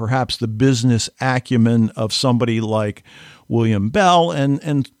and perhaps the business acumen of somebody like William Bell.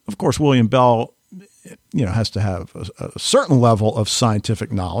 And of course, William Bell, has to have a certain level of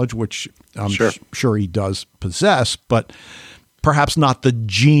scientific knowledge, which I'm sure he does possess, but perhaps not the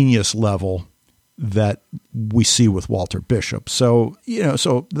genius level that we see with Walter Bishop. So,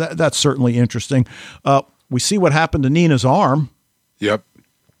 that's certainly interesting. We see what happened to Nina's arm. Yep.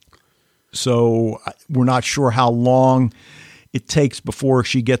 So we're not sure how long it takes before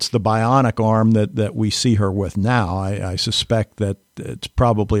she gets the bionic arm that we see her with now. I suspect that it's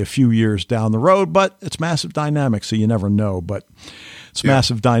probably a few years down the road, but it's Massive Dynamic, so you never know. But it's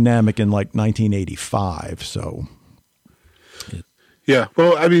Massive Dynamic in like 1985, so... Yeah,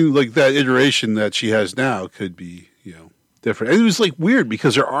 well, I mean, like that iteration that she has now could be, different. And it was like weird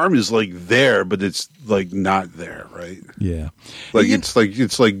because her arm is like there, but it's like not there, right? Yeah, like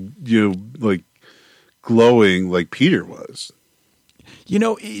it's like glowing like Peter was.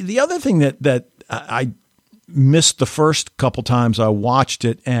 The other thing that I missed the first couple times I watched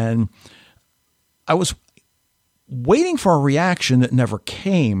it, and I was waiting for a reaction that never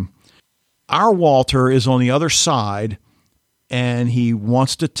came. Our Walter is on the other side, and he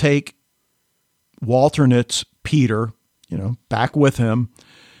wants to take Walternate's Peter, back with him.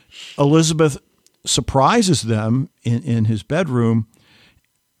 Elizabeth surprises them in his bedroom,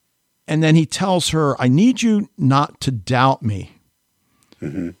 and then he tells her, "I need you not to doubt me."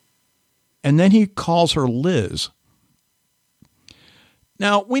 Mm-hmm. And then he calls her Liz.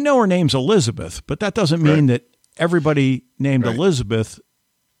 Now, we know her name's Elizabeth, but that doesn't mean that everybody named Elizabeth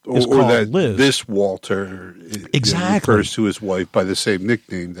is called that Liz. This Walter refers to his wife by the same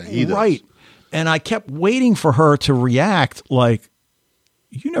nickname that he does. Right. And I kept waiting for her to react like,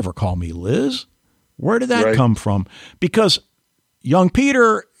 "You never call me Liz. Where did that come from?" Because young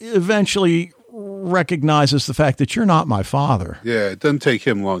Peter eventually recognizes the fact that you're not my father. Yeah, it doesn't take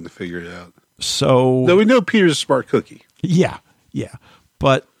him long to figure it out. So, though we know Peter's a smart cookie. Yeah.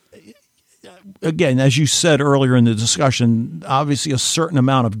 But again, as you said earlier in the discussion, obviously a certain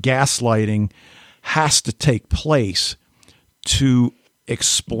amount of gaslighting has to take place to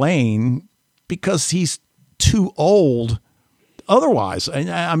explain, because he's too old otherwise.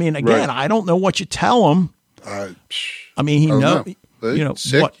 I mean, again, I don't know what you tell him. I mean, he knows,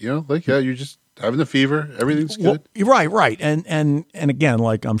 sick, what, you're just having a fever. Everything's good. Right. And again,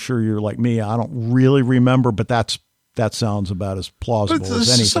 like, I'm sure you're like me, I don't really remember, but that sounds about as plausible as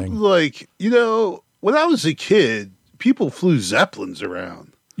anything. Something like, when I was a kid, people flew Zeppelins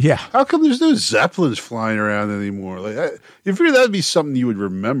around. Yeah. How come there's no Zeppelins flying around anymore? You figure that'd be something you would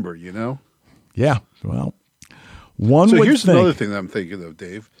remember, Yeah. Well, one would think. So here's another thing that I'm thinking of,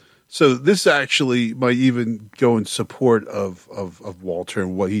 Dave. So this actually might even go in support of Walter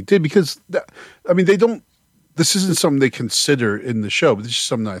and what he did, because this isn't something they consider in the show, but this is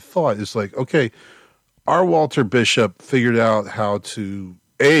something I thought is like, okay, our Walter Bishop figured out how to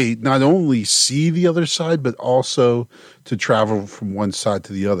not only see the other side, but also to travel from one side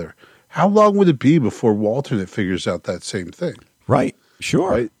to the other. How long would it be before Walter figures out that same thing? Right.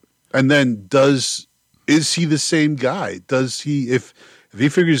 Sure. Right. And then is he the same guy? Does he, if he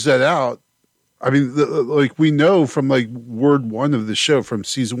figures that out, I mean, we know from like word 1 of the show, from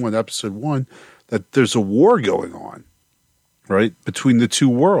season 1, episode 1, that there's a war going on, right, between the two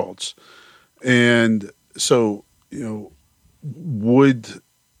worlds. And so, would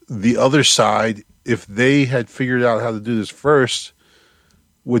the other side, if they had figured out how to do this first,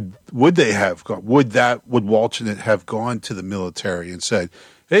 would they have gone? Would Walter have gone to the military and said,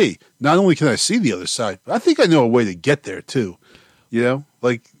 "Hey, not only can I see the other side, but I think I know a way to get there too."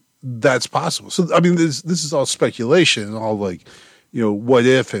 That's possible. So, I mean, this is all speculation and all what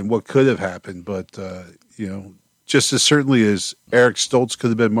if and what could have happened. But, just as certainly as Eric Stoltz could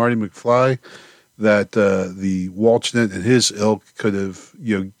have been Marty McFly, that the Walternate and his ilk could have,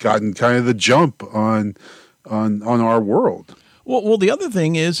 gotten kind of the jump on our world. Well, the other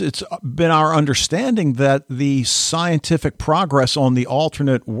thing is, it's been our understanding that the scientific progress on the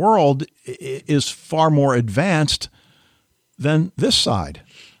alternate world is far more advanced than this side.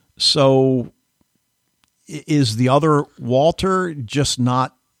 So is the other Walter just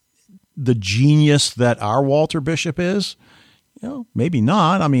not the genius that our Walter Bishop is? Maybe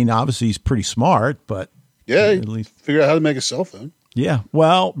not. I mean, obviously he's pretty smart, but yeah, at least figure out how to make a cell phone. Yeah.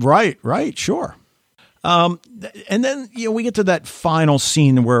 Well, right. Sure. And then, we get to that final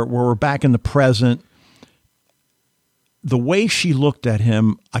scene where we're back in the present. The way she looked at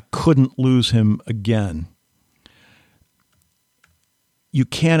him, I couldn't lose him again. You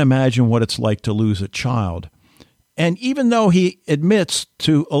can't imagine what it's like to lose a child. And even though he admits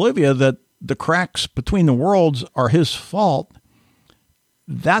to Olivia that the cracks between the worlds are his fault,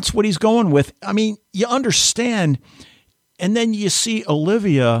 that's what he's going with. I mean, you understand. And then you see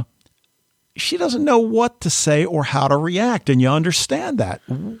Olivia, she doesn't know what to say or how to react. And you understand that.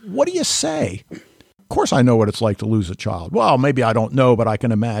 What do you say? Of course, I know what it's like to lose a child. Well, maybe I don't know, but I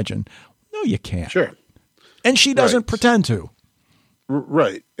can imagine. No, you can't. Sure. And she doesn't pretend to.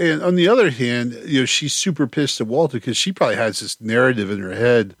 Right. And on the other hand, she's super pissed at Walter because she probably has this narrative in her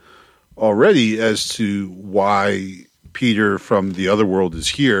head already as to why Peter from the other world is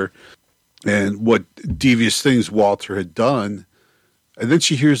here and what devious things Walter had done. And then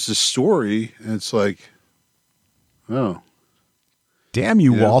she hears the story and it's like, oh. Damn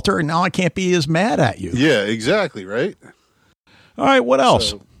you, Walter. And now I can't be as mad at you. Yeah, exactly. Right. All right. What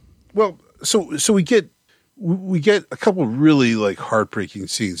else? So we get a couple of really like heartbreaking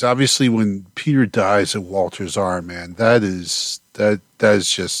scenes. Obviously when Peter dies at Walter's arm, man, that is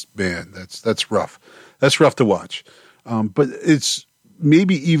just, man, that's rough. That's rough to watch. But it's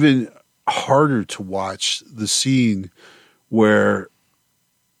maybe even harder to watch the scene where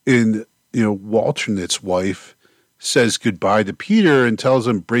Walternet's wife says goodbye to Peter and tells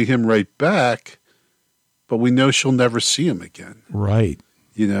him bring him right back, but we know she'll never see him again. Right.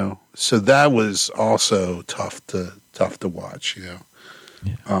 So that was also tough to watch, Yeah.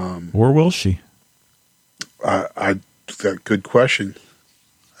 Or will she? Good question.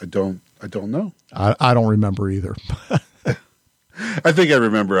 I don't know. I don't remember either. I think I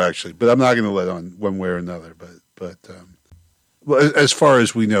remember actually, but I'm not going to let on one way or another. But well, as far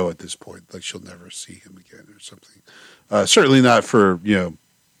as we know at this point, like she'll never see him again or something. Certainly not for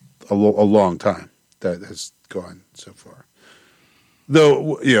a long time. That has gone so far.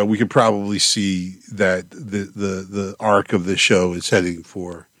 Though we could probably see that the arc of the show is heading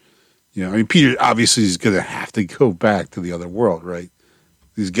for, Peter obviously is going to have to go back to the other world, right?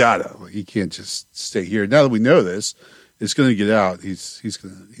 He's gotta. Like, he can't just stay here. Now that we know this, it's going to get out. He's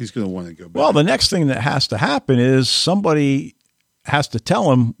going to want to go back. Well, the next thing that has to happen is somebody has to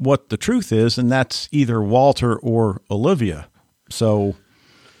tell him what the truth is, and that's either Walter or Olivia. So,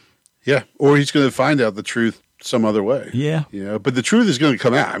 yeah, or he's going to find out the truth some other way. Yeah. But the truth is going to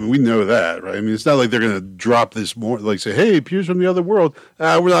come out. I mean, we know that, right? I mean, it's not like they're going to drop this more, like say, hey, Peter's from the other world.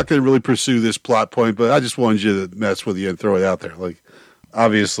 We're not going to really pursue this plot point, but I just wanted you to mess with you and throw it out there. Like,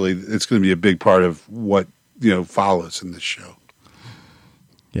 obviously, it's going to be a big part of what, follows in this show.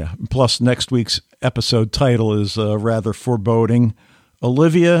 Yeah. Plus, next week's episode title is rather foreboding.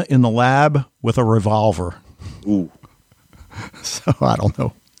 Olivia in the lab with a revolver. Ooh. So, I don't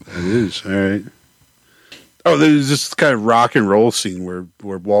know. It is. All right. Oh, there's this kind of rock and roll scene where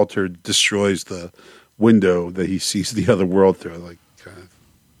Walter destroys the window that he sees the other world through. Like, kind of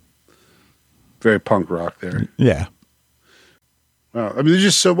very punk rock there. Yeah. Wow. I mean, there's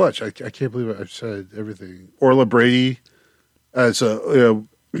just so much. I can't believe I've said everything. Orla Brady as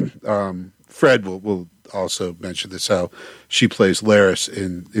Fred will also mention this, how she plays Laris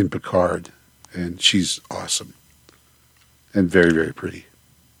in Picard, and she's awesome and very, very pretty.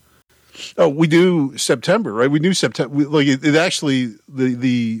 Oh, we do September, right? We knew September. It actually,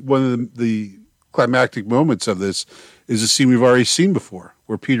 the one of the climactic moments of this is a scene we've already seen before,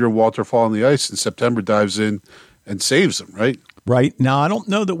 where Peter and Walter fall on the ice, and September dives in and saves them. Right. Right. Now, I don't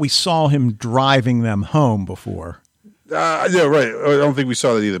know that we saw him driving them home before. Yeah, right. I don't think we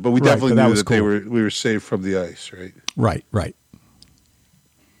saw that either, but we definitely knew that cool. we were saved from the ice. Right. Right.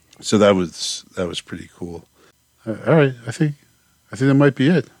 So that was pretty cool. All right. I think that might be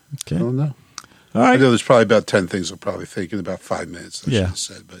it. Okay. I don't know. All right. I know there's probably about 10 things I'll probably think in about 5 minutes. I should have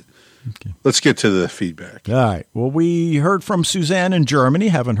said, but let's get to the feedback. All right. Well, we heard from Suzanne in Germany.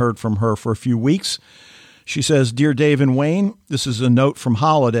 Haven't heard from her for a few weeks. She says, Dear Dave and Wayne, this is a note from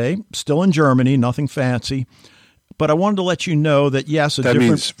Holiday, still in Germany, nothing fancy. But I wanted to let you know that, yes, that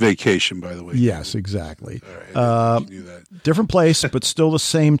means vacation, by the way. Yes, exactly. All right, you knew that. Different place, but still the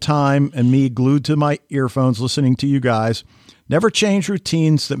same time, and me glued to my earphones listening to you guys. Never change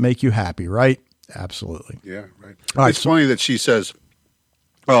routines that make you happy, right? Absolutely. Yeah, right. It's funny that she says,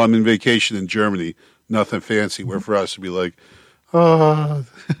 oh, I'm in vacation in Germany, nothing fancy. Where for us, it'd be like, oh,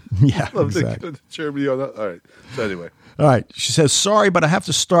 yeah, love exactly. to go to Germany on that. All right. So anyway. All right. She says, sorry, but I have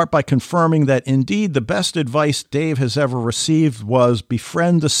to start by confirming that indeed the best advice Dave has ever received was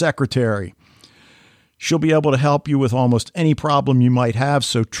befriend the secretary. She'll be able to help you with almost any problem you might have,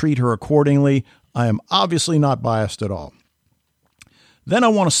 so treat her accordingly. I am obviously not biased at all. Then I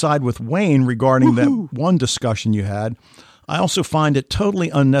want to side with Wayne regarding that one discussion you had. I also find it totally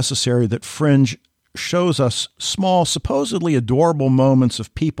unnecessary that Fringe shows us small, supposedly adorable moments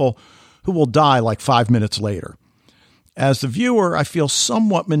of people who will die like 5 minutes later. As the viewer, I feel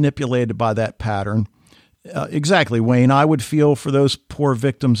somewhat manipulated by that pattern. Exactly, Wayne. I would feel for those poor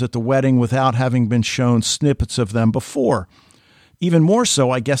victims at the wedding without having been shown snippets of them before. Even more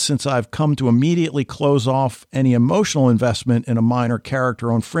so, I guess, since I've come to immediately close off any emotional investment in a minor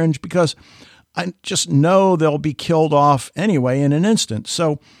character on Fringe because I just know they'll be killed off anyway in an instant.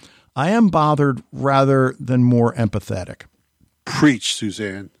 So I am bothered rather than more empathetic. Preach,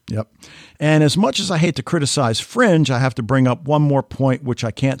 Suzanne. Yep. And as much as I hate to criticize Fringe, I have to bring up one more point which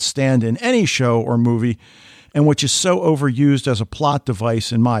I can't stand in any show or movie and which is so overused as a plot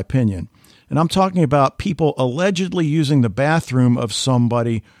device in my opinion. And I'm talking about people allegedly using the bathroom of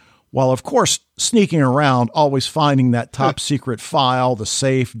somebody while, of course, sneaking around, always finding that top secret file, the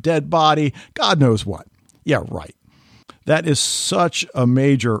safe, dead body, God knows what. Yeah, right. That is such a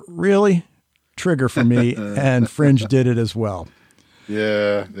major, really, trigger for me, and Fringe did it as well.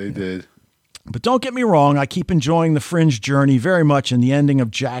 Yeah, they did. But don't get me wrong, I keep enjoying the Fringe journey very much, and the ending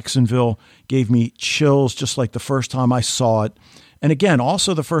of Jacksonville gave me chills just like the first time I saw it. And again,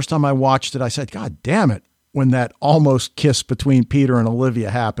 also the first time I watched it, I said, God damn it, when that almost kiss between Peter and Olivia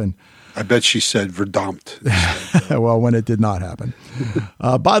happened. I bet she said verdammt. Well, when it did not happen.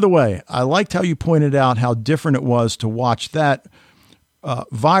 By the way, I liked how you pointed out how different it was to watch that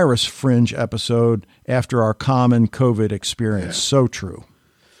virus Fringe episode after our common COVID experience. Yeah. So true.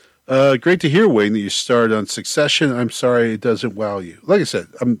 Great to hear, Wayne, that you started on Succession. I'm sorry it doesn't wow you. Like I said,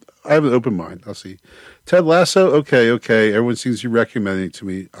 I have an open mind. I'll see. Ted Lasso, okay. Everyone seems to be recommending it to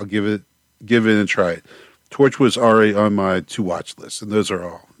me. I'll give it and try it. Torch was already on my to-watch list, and those are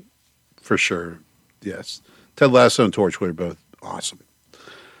all, for sure, yes. Ted Lasso and Torch were both awesome.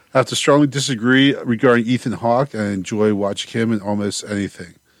 I have to strongly disagree regarding Ethan Hawke. I enjoy watching him in almost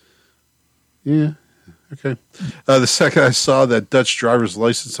anything. Yeah, okay. The second I saw that Dutch driver's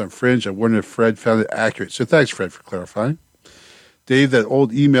license on Fringe, I wondered if Fred found it accurate. So thanks, Fred, for clarifying. Dave, that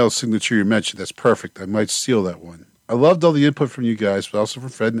old email signature you mentioned, that's perfect. I might steal that one. I loved all the input from you guys, but also from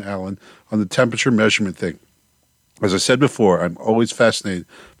Fred and Alan on the temperature measurement thing. As I said before, I'm always fascinated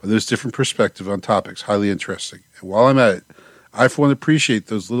by those different perspectives on topics, highly interesting. And while I'm at it, I, for one, appreciate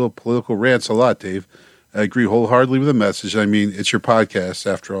those little political rants a lot, Dave. I agree wholeheartedly with the message. I mean, it's your podcast,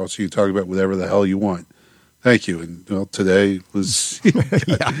 after all, so you talk about whatever the hell you want. Thank you. And well, today was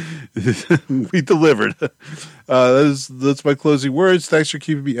we delivered. That's my closing words. Thanks for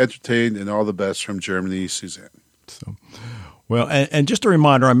keeping me entertained, and all the best from Germany, Suzanne. So, well, and just a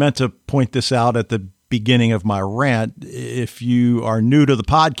reminder, I meant to point this out at the beginning of my rant. If you are new to the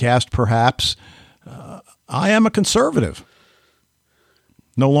podcast, perhaps I am a conservative.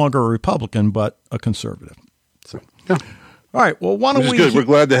 No longer a Republican, but a conservative. So, yeah. All right. Well, why don't we? Good. We're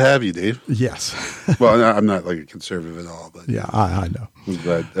glad to have you, Dave. Yes. Well, I'm not like a conservative at all, but yeah, I know. I'm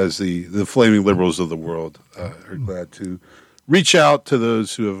glad, as the flaming liberals of the world are glad to reach out to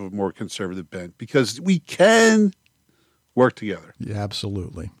those who have a more conservative bent, because we can work together. Yeah,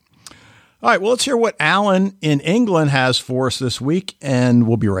 absolutely. All right. Well, let's hear what Alan in England has for us this week, and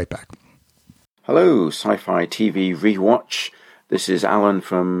we'll be right back. Hello, Sci-Fi TV Rewatch. This is Alan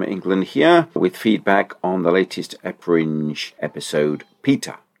from England here with feedback on the latest Fringe episode,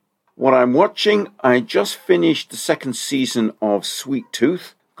 Peter. What I'm watching, I just finished the second season of Sweet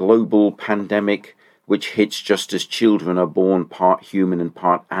Tooth, global pandemic, which hits just as children are born part human and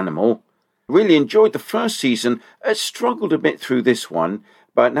part animal. Really enjoyed the first season, struggled a bit through this one,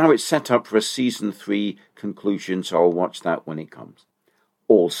 but now it's set up for a season 3 conclusion, so I'll watch that when it comes.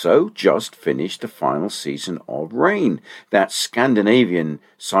 Also just finished the final season of Rain, that Scandinavian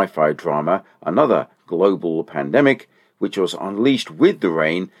sci-fi drama, another global pandemic, which was unleashed with the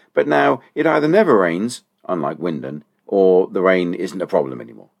rain, but now it either never rains, unlike Wyndon, or the rain isn't a problem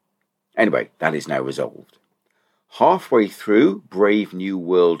anymore. Anyway, that is now resolved. Halfway through Brave New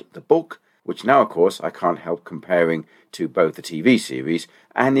World, the book, which now, of course, I can't help comparing to both the TV series,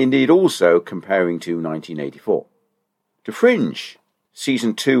 and indeed also comparing to 1984. To Fringe,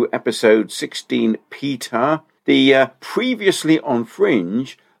 Season 2, Episode 16, Peter. The previously on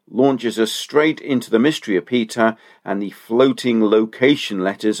Fringe launches us straight into the mystery of Peter, and the floating location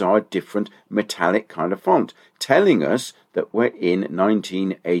letters are a different metallic kind of font, telling us that we're in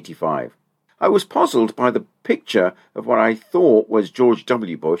 1985. I was puzzled by the picture of what I thought was George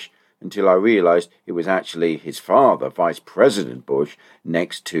W. Bush until I realized it was actually his father, Vice President Bush,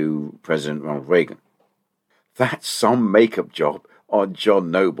 next to President Ronald Reagan. That's some makeup job on John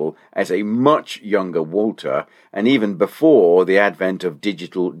Noble as a much younger Walter, and even before the advent of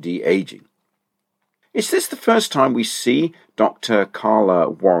digital de-aging. Is this the first time we see Dr. Carla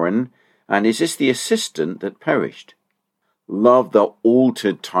Warren, and is this the assistant that perished? Love the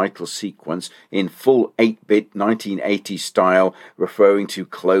altered title sequence in full 8-bit 1980s style, referring to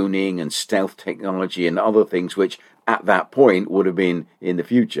cloning and stealth technology and other things which, at that point, would have been in the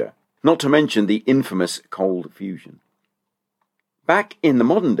future. Not to mention the infamous cold fusion. Back in the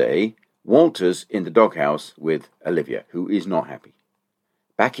modern day, Walter's in the doghouse with Olivia, who is not happy.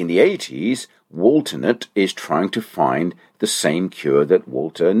 Back in the 80s, Walternate is trying to find the same cure that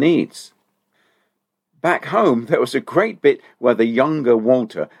Walter needs. Back home, there was a great bit where the younger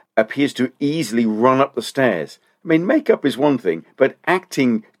Walter appears to easily run up the stairs. I mean, makeup is one thing, but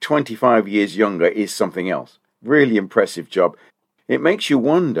acting 25 years younger is something else. Really impressive job. It makes you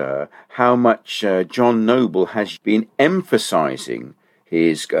wonder how much John Noble has been emphasizing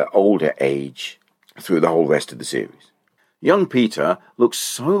his older age through the whole rest of the series. Young Peter looks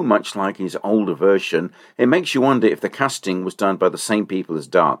so much like his older version, it makes you wonder if the casting was done by the same people as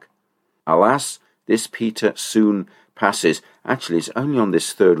Dark. Alas, this Peter soon passes. Actually, it's only on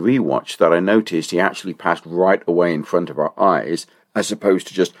this third rewatch that I noticed he actually passed right away in front of our eyes, as opposed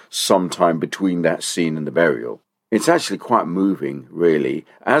to just some time between that scene and the burial. It's actually quite moving, really,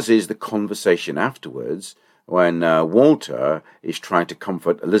 as is the conversation afterwards, when Walter is trying to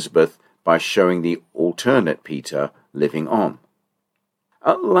comfort Elizabeth by showing the alternate Peter living on.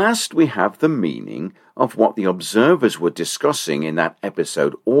 At last we have the meaning of what the observers were discussing in that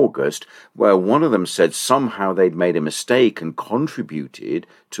episode August, where one of them said somehow they'd made a mistake and contributed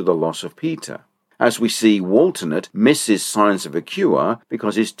to the loss of Peter. As we see, Walternate misses signs of a cure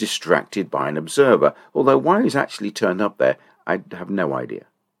because he's distracted by an observer, although why he's actually turned up there, I have no idea.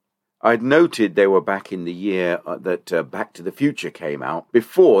 I'd noted they were back in the year that Back to the Future came out,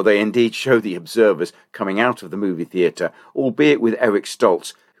 before they indeed show the observers coming out of the movie theatre, albeit with Eric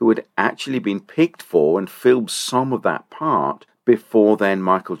Stoltz, who had actually been picked for and filmed some of that part before then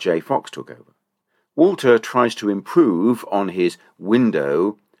Michael J. Fox took over. Walter tries to improve on his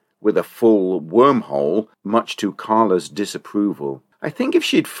window with a full wormhole, much to Carla's disapproval. I think if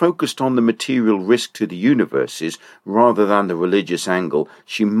she'd focused on the material risk to the universes rather than the religious angle,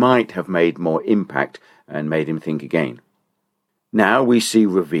 she might have made more impact and made him think again. Now we see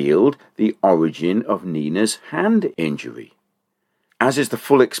revealed the origin of Nina's hand injury, as is the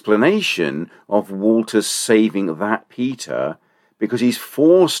full explanation of Walter's saving that Peter, because he's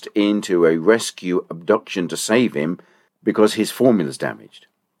forced into a rescue abduction to save him because his formula's damaged.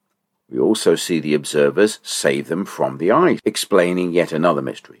 We also see the observers save them from the ice, explaining yet another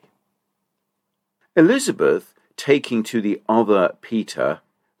mystery. Elizabeth taking to the other Peter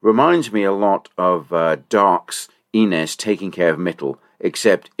reminds me a lot of Dark's Inez taking care of Mittel,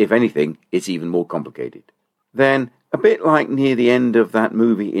 except, if anything, it's even more complicated. Then, a bit like near the end of that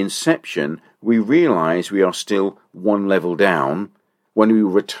movie Inception, we realize we are still one level down when we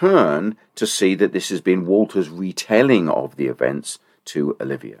return to see that this has been Walter's retelling of the events to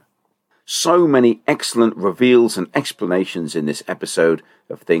Olivia. So many excellent reveals and explanations in this episode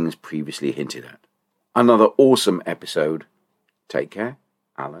of things previously hinted at. Another awesome episode. Take care.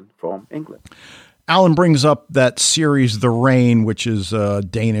 Alan from England. Alan brings up that series The Rain, which is a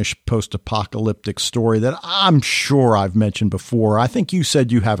Danish post-apocalyptic story that I'm sure I've mentioned before. I think you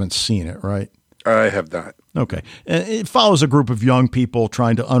said you haven't seen it, right? I have not. Okay. It follows a group of young people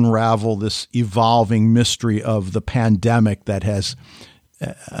trying to unravel this evolving mystery of the pandemic that has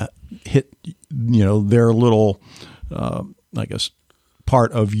hit, their little,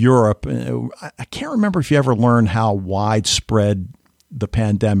 part of Europe. I can't remember if you ever learned how widespread the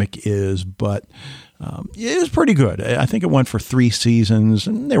pandemic is, but it was pretty good. I think it went for 3 seasons,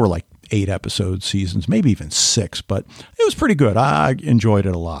 and they were like 8-episode seasons, maybe even 6, but it was pretty good. I enjoyed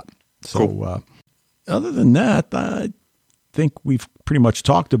it a lot. So cool. Other than that, I think we've pretty much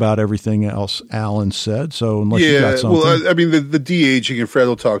talked about everything else Alan said. So unless you got something. Well, I mean, the de-aging, and Fred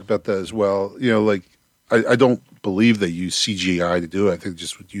will talk about that as well. I don't believe they use CGI to do it. I think they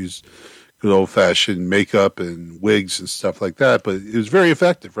just would use good old-fashioned makeup and wigs and stuff like that. But it was very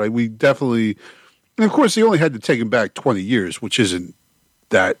effective, right? We definitely, and of course, they only had to take him back 20 years, which isn't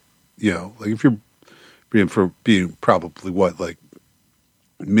that, if you're being probably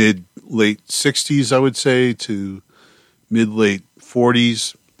mid-late 60s, I would say, to mid-late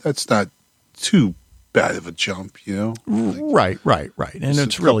 40s. That's not too bad of a jump, Right. And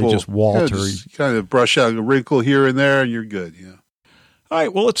it's really just Walter. Just kind of brush out a wrinkle here and there, and you're good, All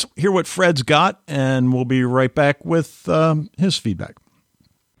right, well, let's hear what Fred's got, and we'll be right back with his feedback.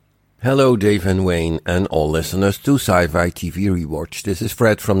 Hello, Dave and Wayne, and all listeners to Sci-Fi TV Rewatch. This is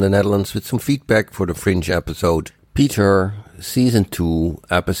Fred from the Netherlands with some feedback for the Fringe episode Peter, Season 2,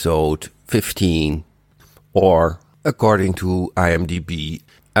 Episode 15, or, according to IMDb,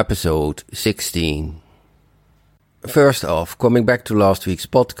 Episode 16. First off, coming back to last week's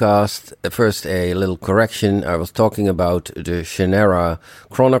podcast, first a little correction. I was talking about the Shannara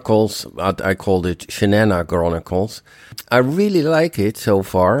Chronicles, but I called it Shanana Chronicles. I really like it so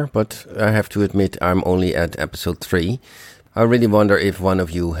far, but I have to admit I'm only at episode 3. I really wonder if one of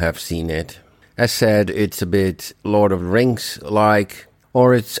you have seen it. As said, it's a bit Lord of the Rings-like,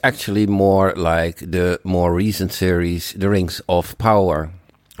 or it's actually more like the more recent series, The Rings of Power.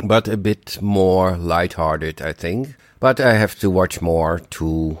 But a bit more lighthearted, I think. But I have to watch more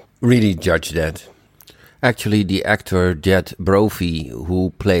to really judge that. Actually, the actor Jed Brophy,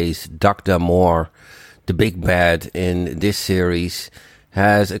 who plays Dr. Moore, the big bad in this series,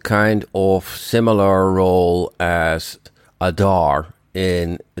 has a kind of similar role as Adar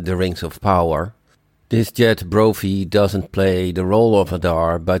in The Rings of Power. This Jed Brophy doesn't play the role of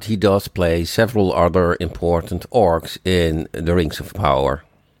Adar, but he does play several other important orcs in The Rings of Power.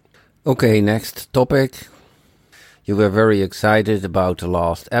 Okay, next topic. You were very excited about the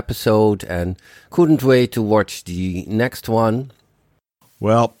last episode and couldn't wait to watch the next one.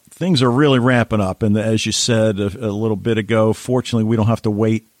 Well, things are really ramping up. And as you said a little bit ago, fortunately, we don't have to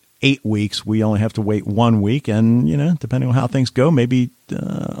wait 8 weeks. We only have to wait 1 week. And, depending on how things go, maybe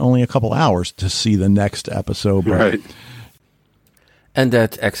only a couple hours to see the next episode. Right. And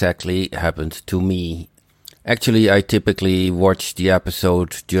that exactly happened to me. Actually, I typically watch the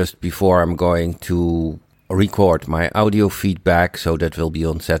episode just before I'm going to record my audio feedback, so that will be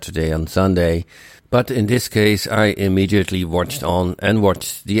on Saturday and Sunday. But in this case, I immediately watched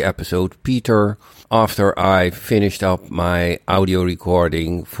the episode Peter after I finished up my audio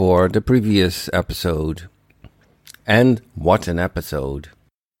recording for the previous episode. And what an episode!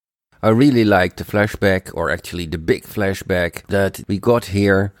 I really liked the flashback, or actually the big flashback that we got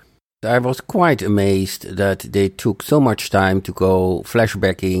here. I was quite amazed that they took so much time to go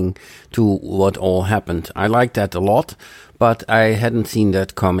flashbacking to what all happened. I liked that a lot, but I hadn't seen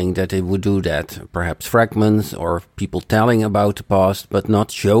that coming, that they would do that. Perhaps fragments or people telling about the past, but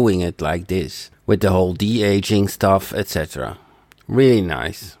not showing it like this, with the whole de-aging stuff, etc. Really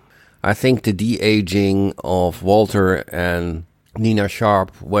nice. I think the de-aging of Walter and Nina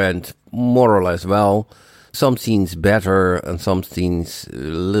Sharp went more or less well. Some scenes better and some scenes a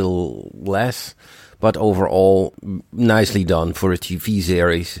little less, but overall nicely done for a TV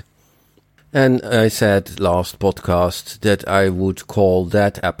series. And I said last podcast that I would call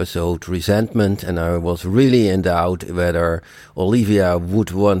that episode Resentment, and I was really in doubt whether Olivia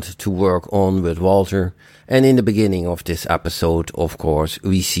would want to work on with Walter. And in the beginning of this episode, of course,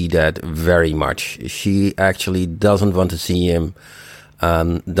 we see that very much. She actually doesn't want to see him,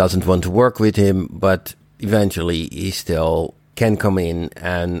 doesn't want to work with him, but eventually he still can come in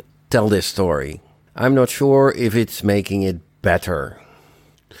and tell this story. I'm not sure if it's making it better.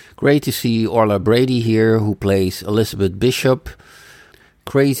 Great to see Orla Brady here, who plays Elizabeth Bishop.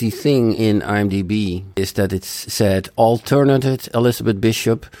 Crazy thing in IMDb is that it's said alternative Elizabeth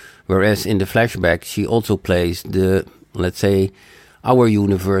Bishop, whereas in the flashback she also plays the, let's say, our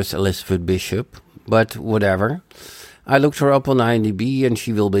universe Elizabeth Bishop. But whatever. I looked her up on IMDb and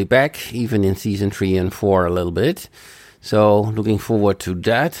she will be back, even in season 3 and 4 a little bit. So, looking forward to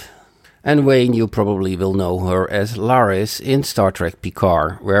that. And Wayne, you probably will know her as Laris in Star Trek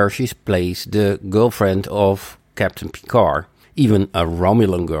Picard, where she plays the girlfriend of Captain Picard. Even a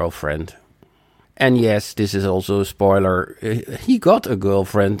Romulan girlfriend. And yes, this is also a spoiler, he got a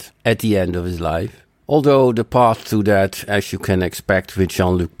girlfriend at the end of his life. Although the path to that, as you can expect with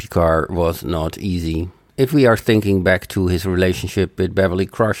Jean-Luc Picard, was not easy. If we are thinking back to his relationship with Beverly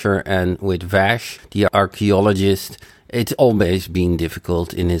Crusher and with Vash, the archaeologist, it's always been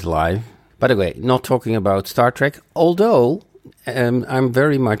difficult in his life. By the way, not talking about Star Trek, although I'm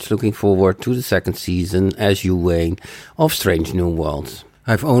very much looking forward to the second season, as you, Wayne, of Strange New Worlds.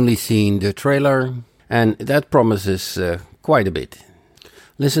 I've only seen the trailer, and that promises quite a bit.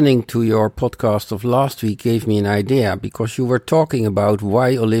 Listening to your podcast of last week gave me an idea, because you were talking about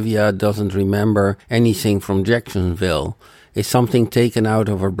why Olivia doesn't remember anything from Jacksonville. Is something taken out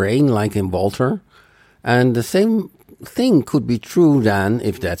of her brain, like in Walter? And the same thing could be true then,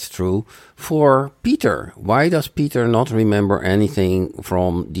 if that's true, for Peter. Why does Peter not remember anything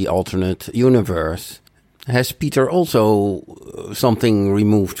from the alternate universe? Has Peter also something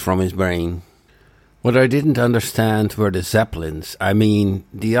removed from his brain? What I didn't understand were the Zeppelins. I mean,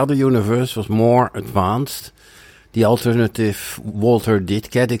 the other universe was more advanced. The alternative, Walter did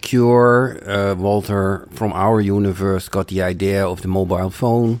get a cure. Walter from our universe got the idea of the mobile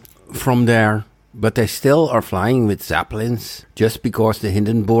phone from there. But they still are flying with Zeppelins just because the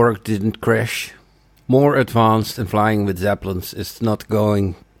Hindenburg didn't crash. More advanced and flying with Zeppelins is not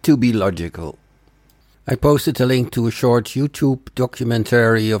going to be logical. I posted a link to a short YouTube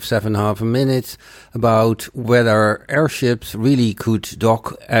documentary of 7.5 minutes about whether airships really could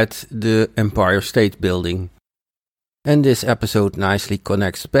dock at the Empire State Building. And this episode nicely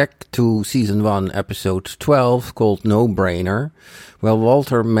connects back to Season 1, Episode 12, called No Brainer, where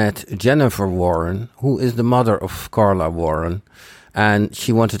Walter met Jennifer Warren, who is the mother of Carla Warren, and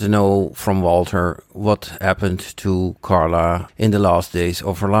she wanted to know from Walter what happened to Carla in the last days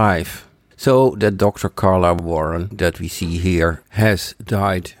of her life. So that Dr. Carla Warren that we see here has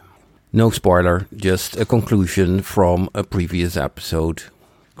died. No spoiler, just a conclusion from a previous episode.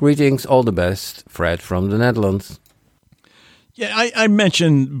 Greetings, all the best, Fred from the Netherlands. Yeah, I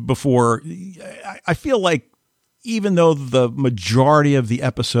mentioned before, I feel like even though the majority of the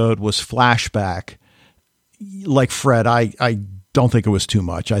episode was flashback, like Fred, I don't think it was too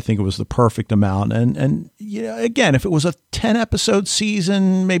much. I think it was the perfect amount. And you know, again, if it was a 10-episode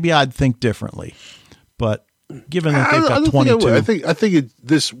season, maybe I'd think differently. But given that they've got 22, I think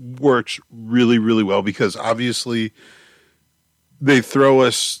this works really, really well because obviously they throw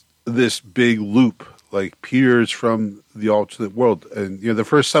us this big loop, like Peter's from the alternate world, and you know, the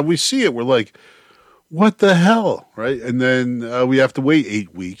first time we see it, we're like, what the hell, right? And then we have to wait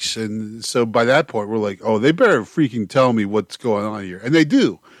 8 weeks. And so by that point, we're like, oh, they better freaking tell me what's going on here. And they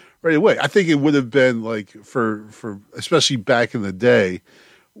do right away. I think it would have been like for especially back in the day,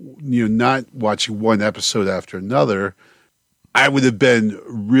 you know, not watching one episode after another, I would have been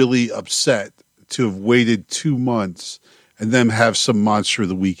really upset to have waited 2 months and then have some Monster of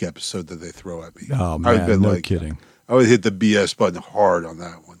the Week episode that they throw at me. Oh, man, I would have been no kidding. I would hit the BS button hard on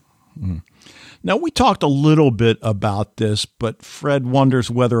that one. Mm. Now, we talked a little bit about this, but Fred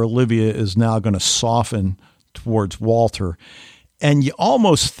wonders whether Olivia is now going to soften towards Walter. And you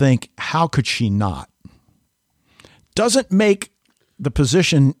almost think, how could she not? Doesn't make the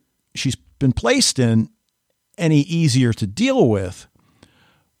position she's been placed in any easier to deal with.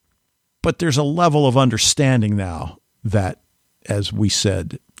 But there's a level of understanding now that, as we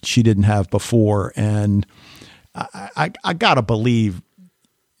said, she didn't have before. And I got to believe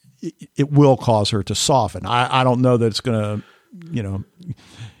it will cause her to soften. I don't know that it's going to,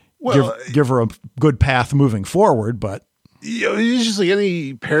 give her a good path moving forward, but you know, it's just like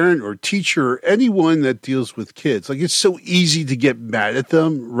any parent or teacher, or anyone that deals with kids. Like, it's so easy to get mad at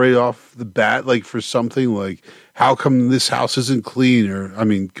them right off the bat, like for something like, how come this house isn't clean? Or, I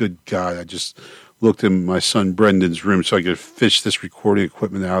mean, good God, I just looked in my son Brendan's room so I could fish this recording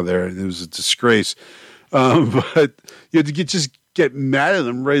equipment out of there, and it was a disgrace. But you know, to get mad at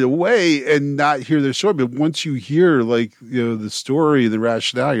them right away and not hear their story. But once you hear, like, you know, the story, the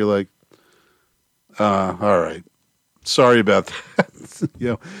rationale, you're like, all right, sorry about that. You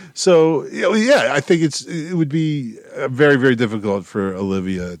know, so, you know, yeah, I think it would be very, very difficult for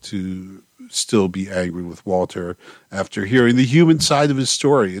Olivia to still be angry with Walter after hearing the human side of his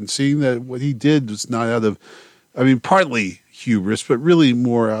story and seeing that what he did was not out of, I mean, partly hubris, but really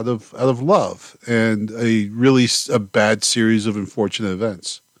more out of love and a bad series of unfortunate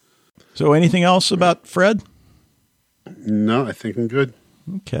events. So anything else about Fred? No, I think I'm good.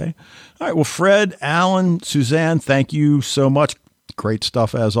 Okay. All right. Well, Fred, Alan, Suzanne, thank you so much. Great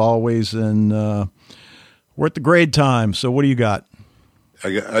stuff as always. And we're at the grade time. So what do you got?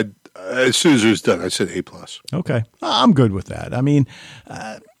 As soon as it was done, I said A+. Okay. I'm good with that. I mean,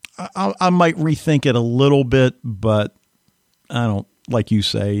 I might rethink it a little bit, but I don't, like you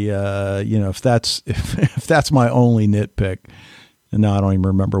say, if that's my only nitpick, and now I don't even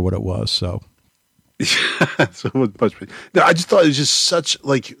remember what it was. So, no, I just thought it was just such,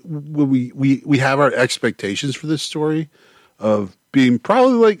 like, when we have our expectations for this story of being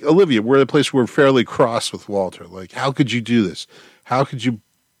probably like Olivia, we're at a place where we're fairly cross with Walter. Like, how could you do this? How could you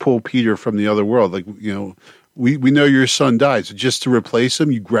pull Peter from the other world? Like, you know, we know your son died, so just to replace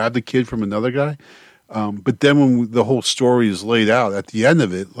him, you grab the kid from another guy. But then when the whole story is laid out at the end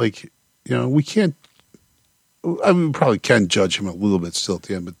of it, like, you know, we can't, I mean, we probably can judge him a little bit still at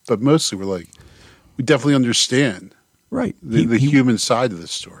the end, but mostly we're like, we definitely understand right the human side of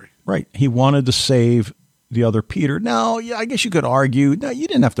this story. Right. He wanted to save the other Peter. Now, yeah, I guess you could argue, no, you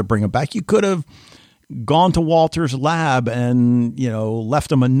didn't have to bring him back. You could have gone to Walter's lab and,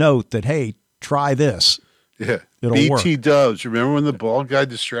 left him a note that, hey, try this. Yeah. It'll BT work. Dubs. Remember when the bald guy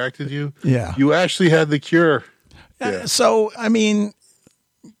distracted you? Yeah. You actually had the cure. Yeah. So, I mean,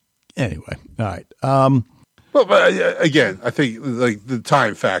 anyway, all right. But again, I think like the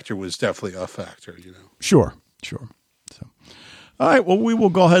time factor was definitely a factor, Sure. So, all right. Well, we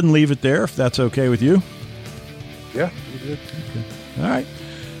will go ahead and leave it there if that's okay with you. Yeah, you did. Okay. All right.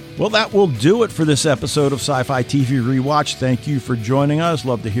 Well, that will do it for this episode of Sci-Fi TV Rewatch. Thank you for joining us.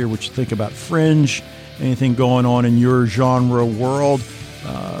 Love to hear what you think about Fringe, anything going on in your genre world.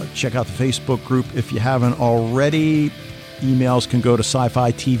 Check out the Facebook group if you haven't already. Emails can go to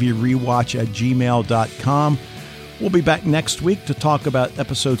sci-fi-tv-rewatch@gmail.com. We'll be back next week to talk about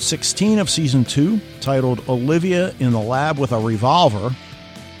episode 16 of season 2, titled Olivia in the Lab with a Revolver.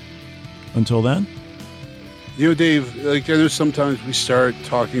 Until then. Dave, like I know sometimes we start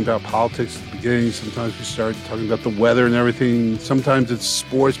talking about politics at the beginning. Sometimes we start talking about the weather and everything. Sometimes it's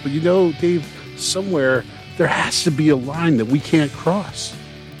sports. But Dave, somewhere there has to be a line that we can't cross.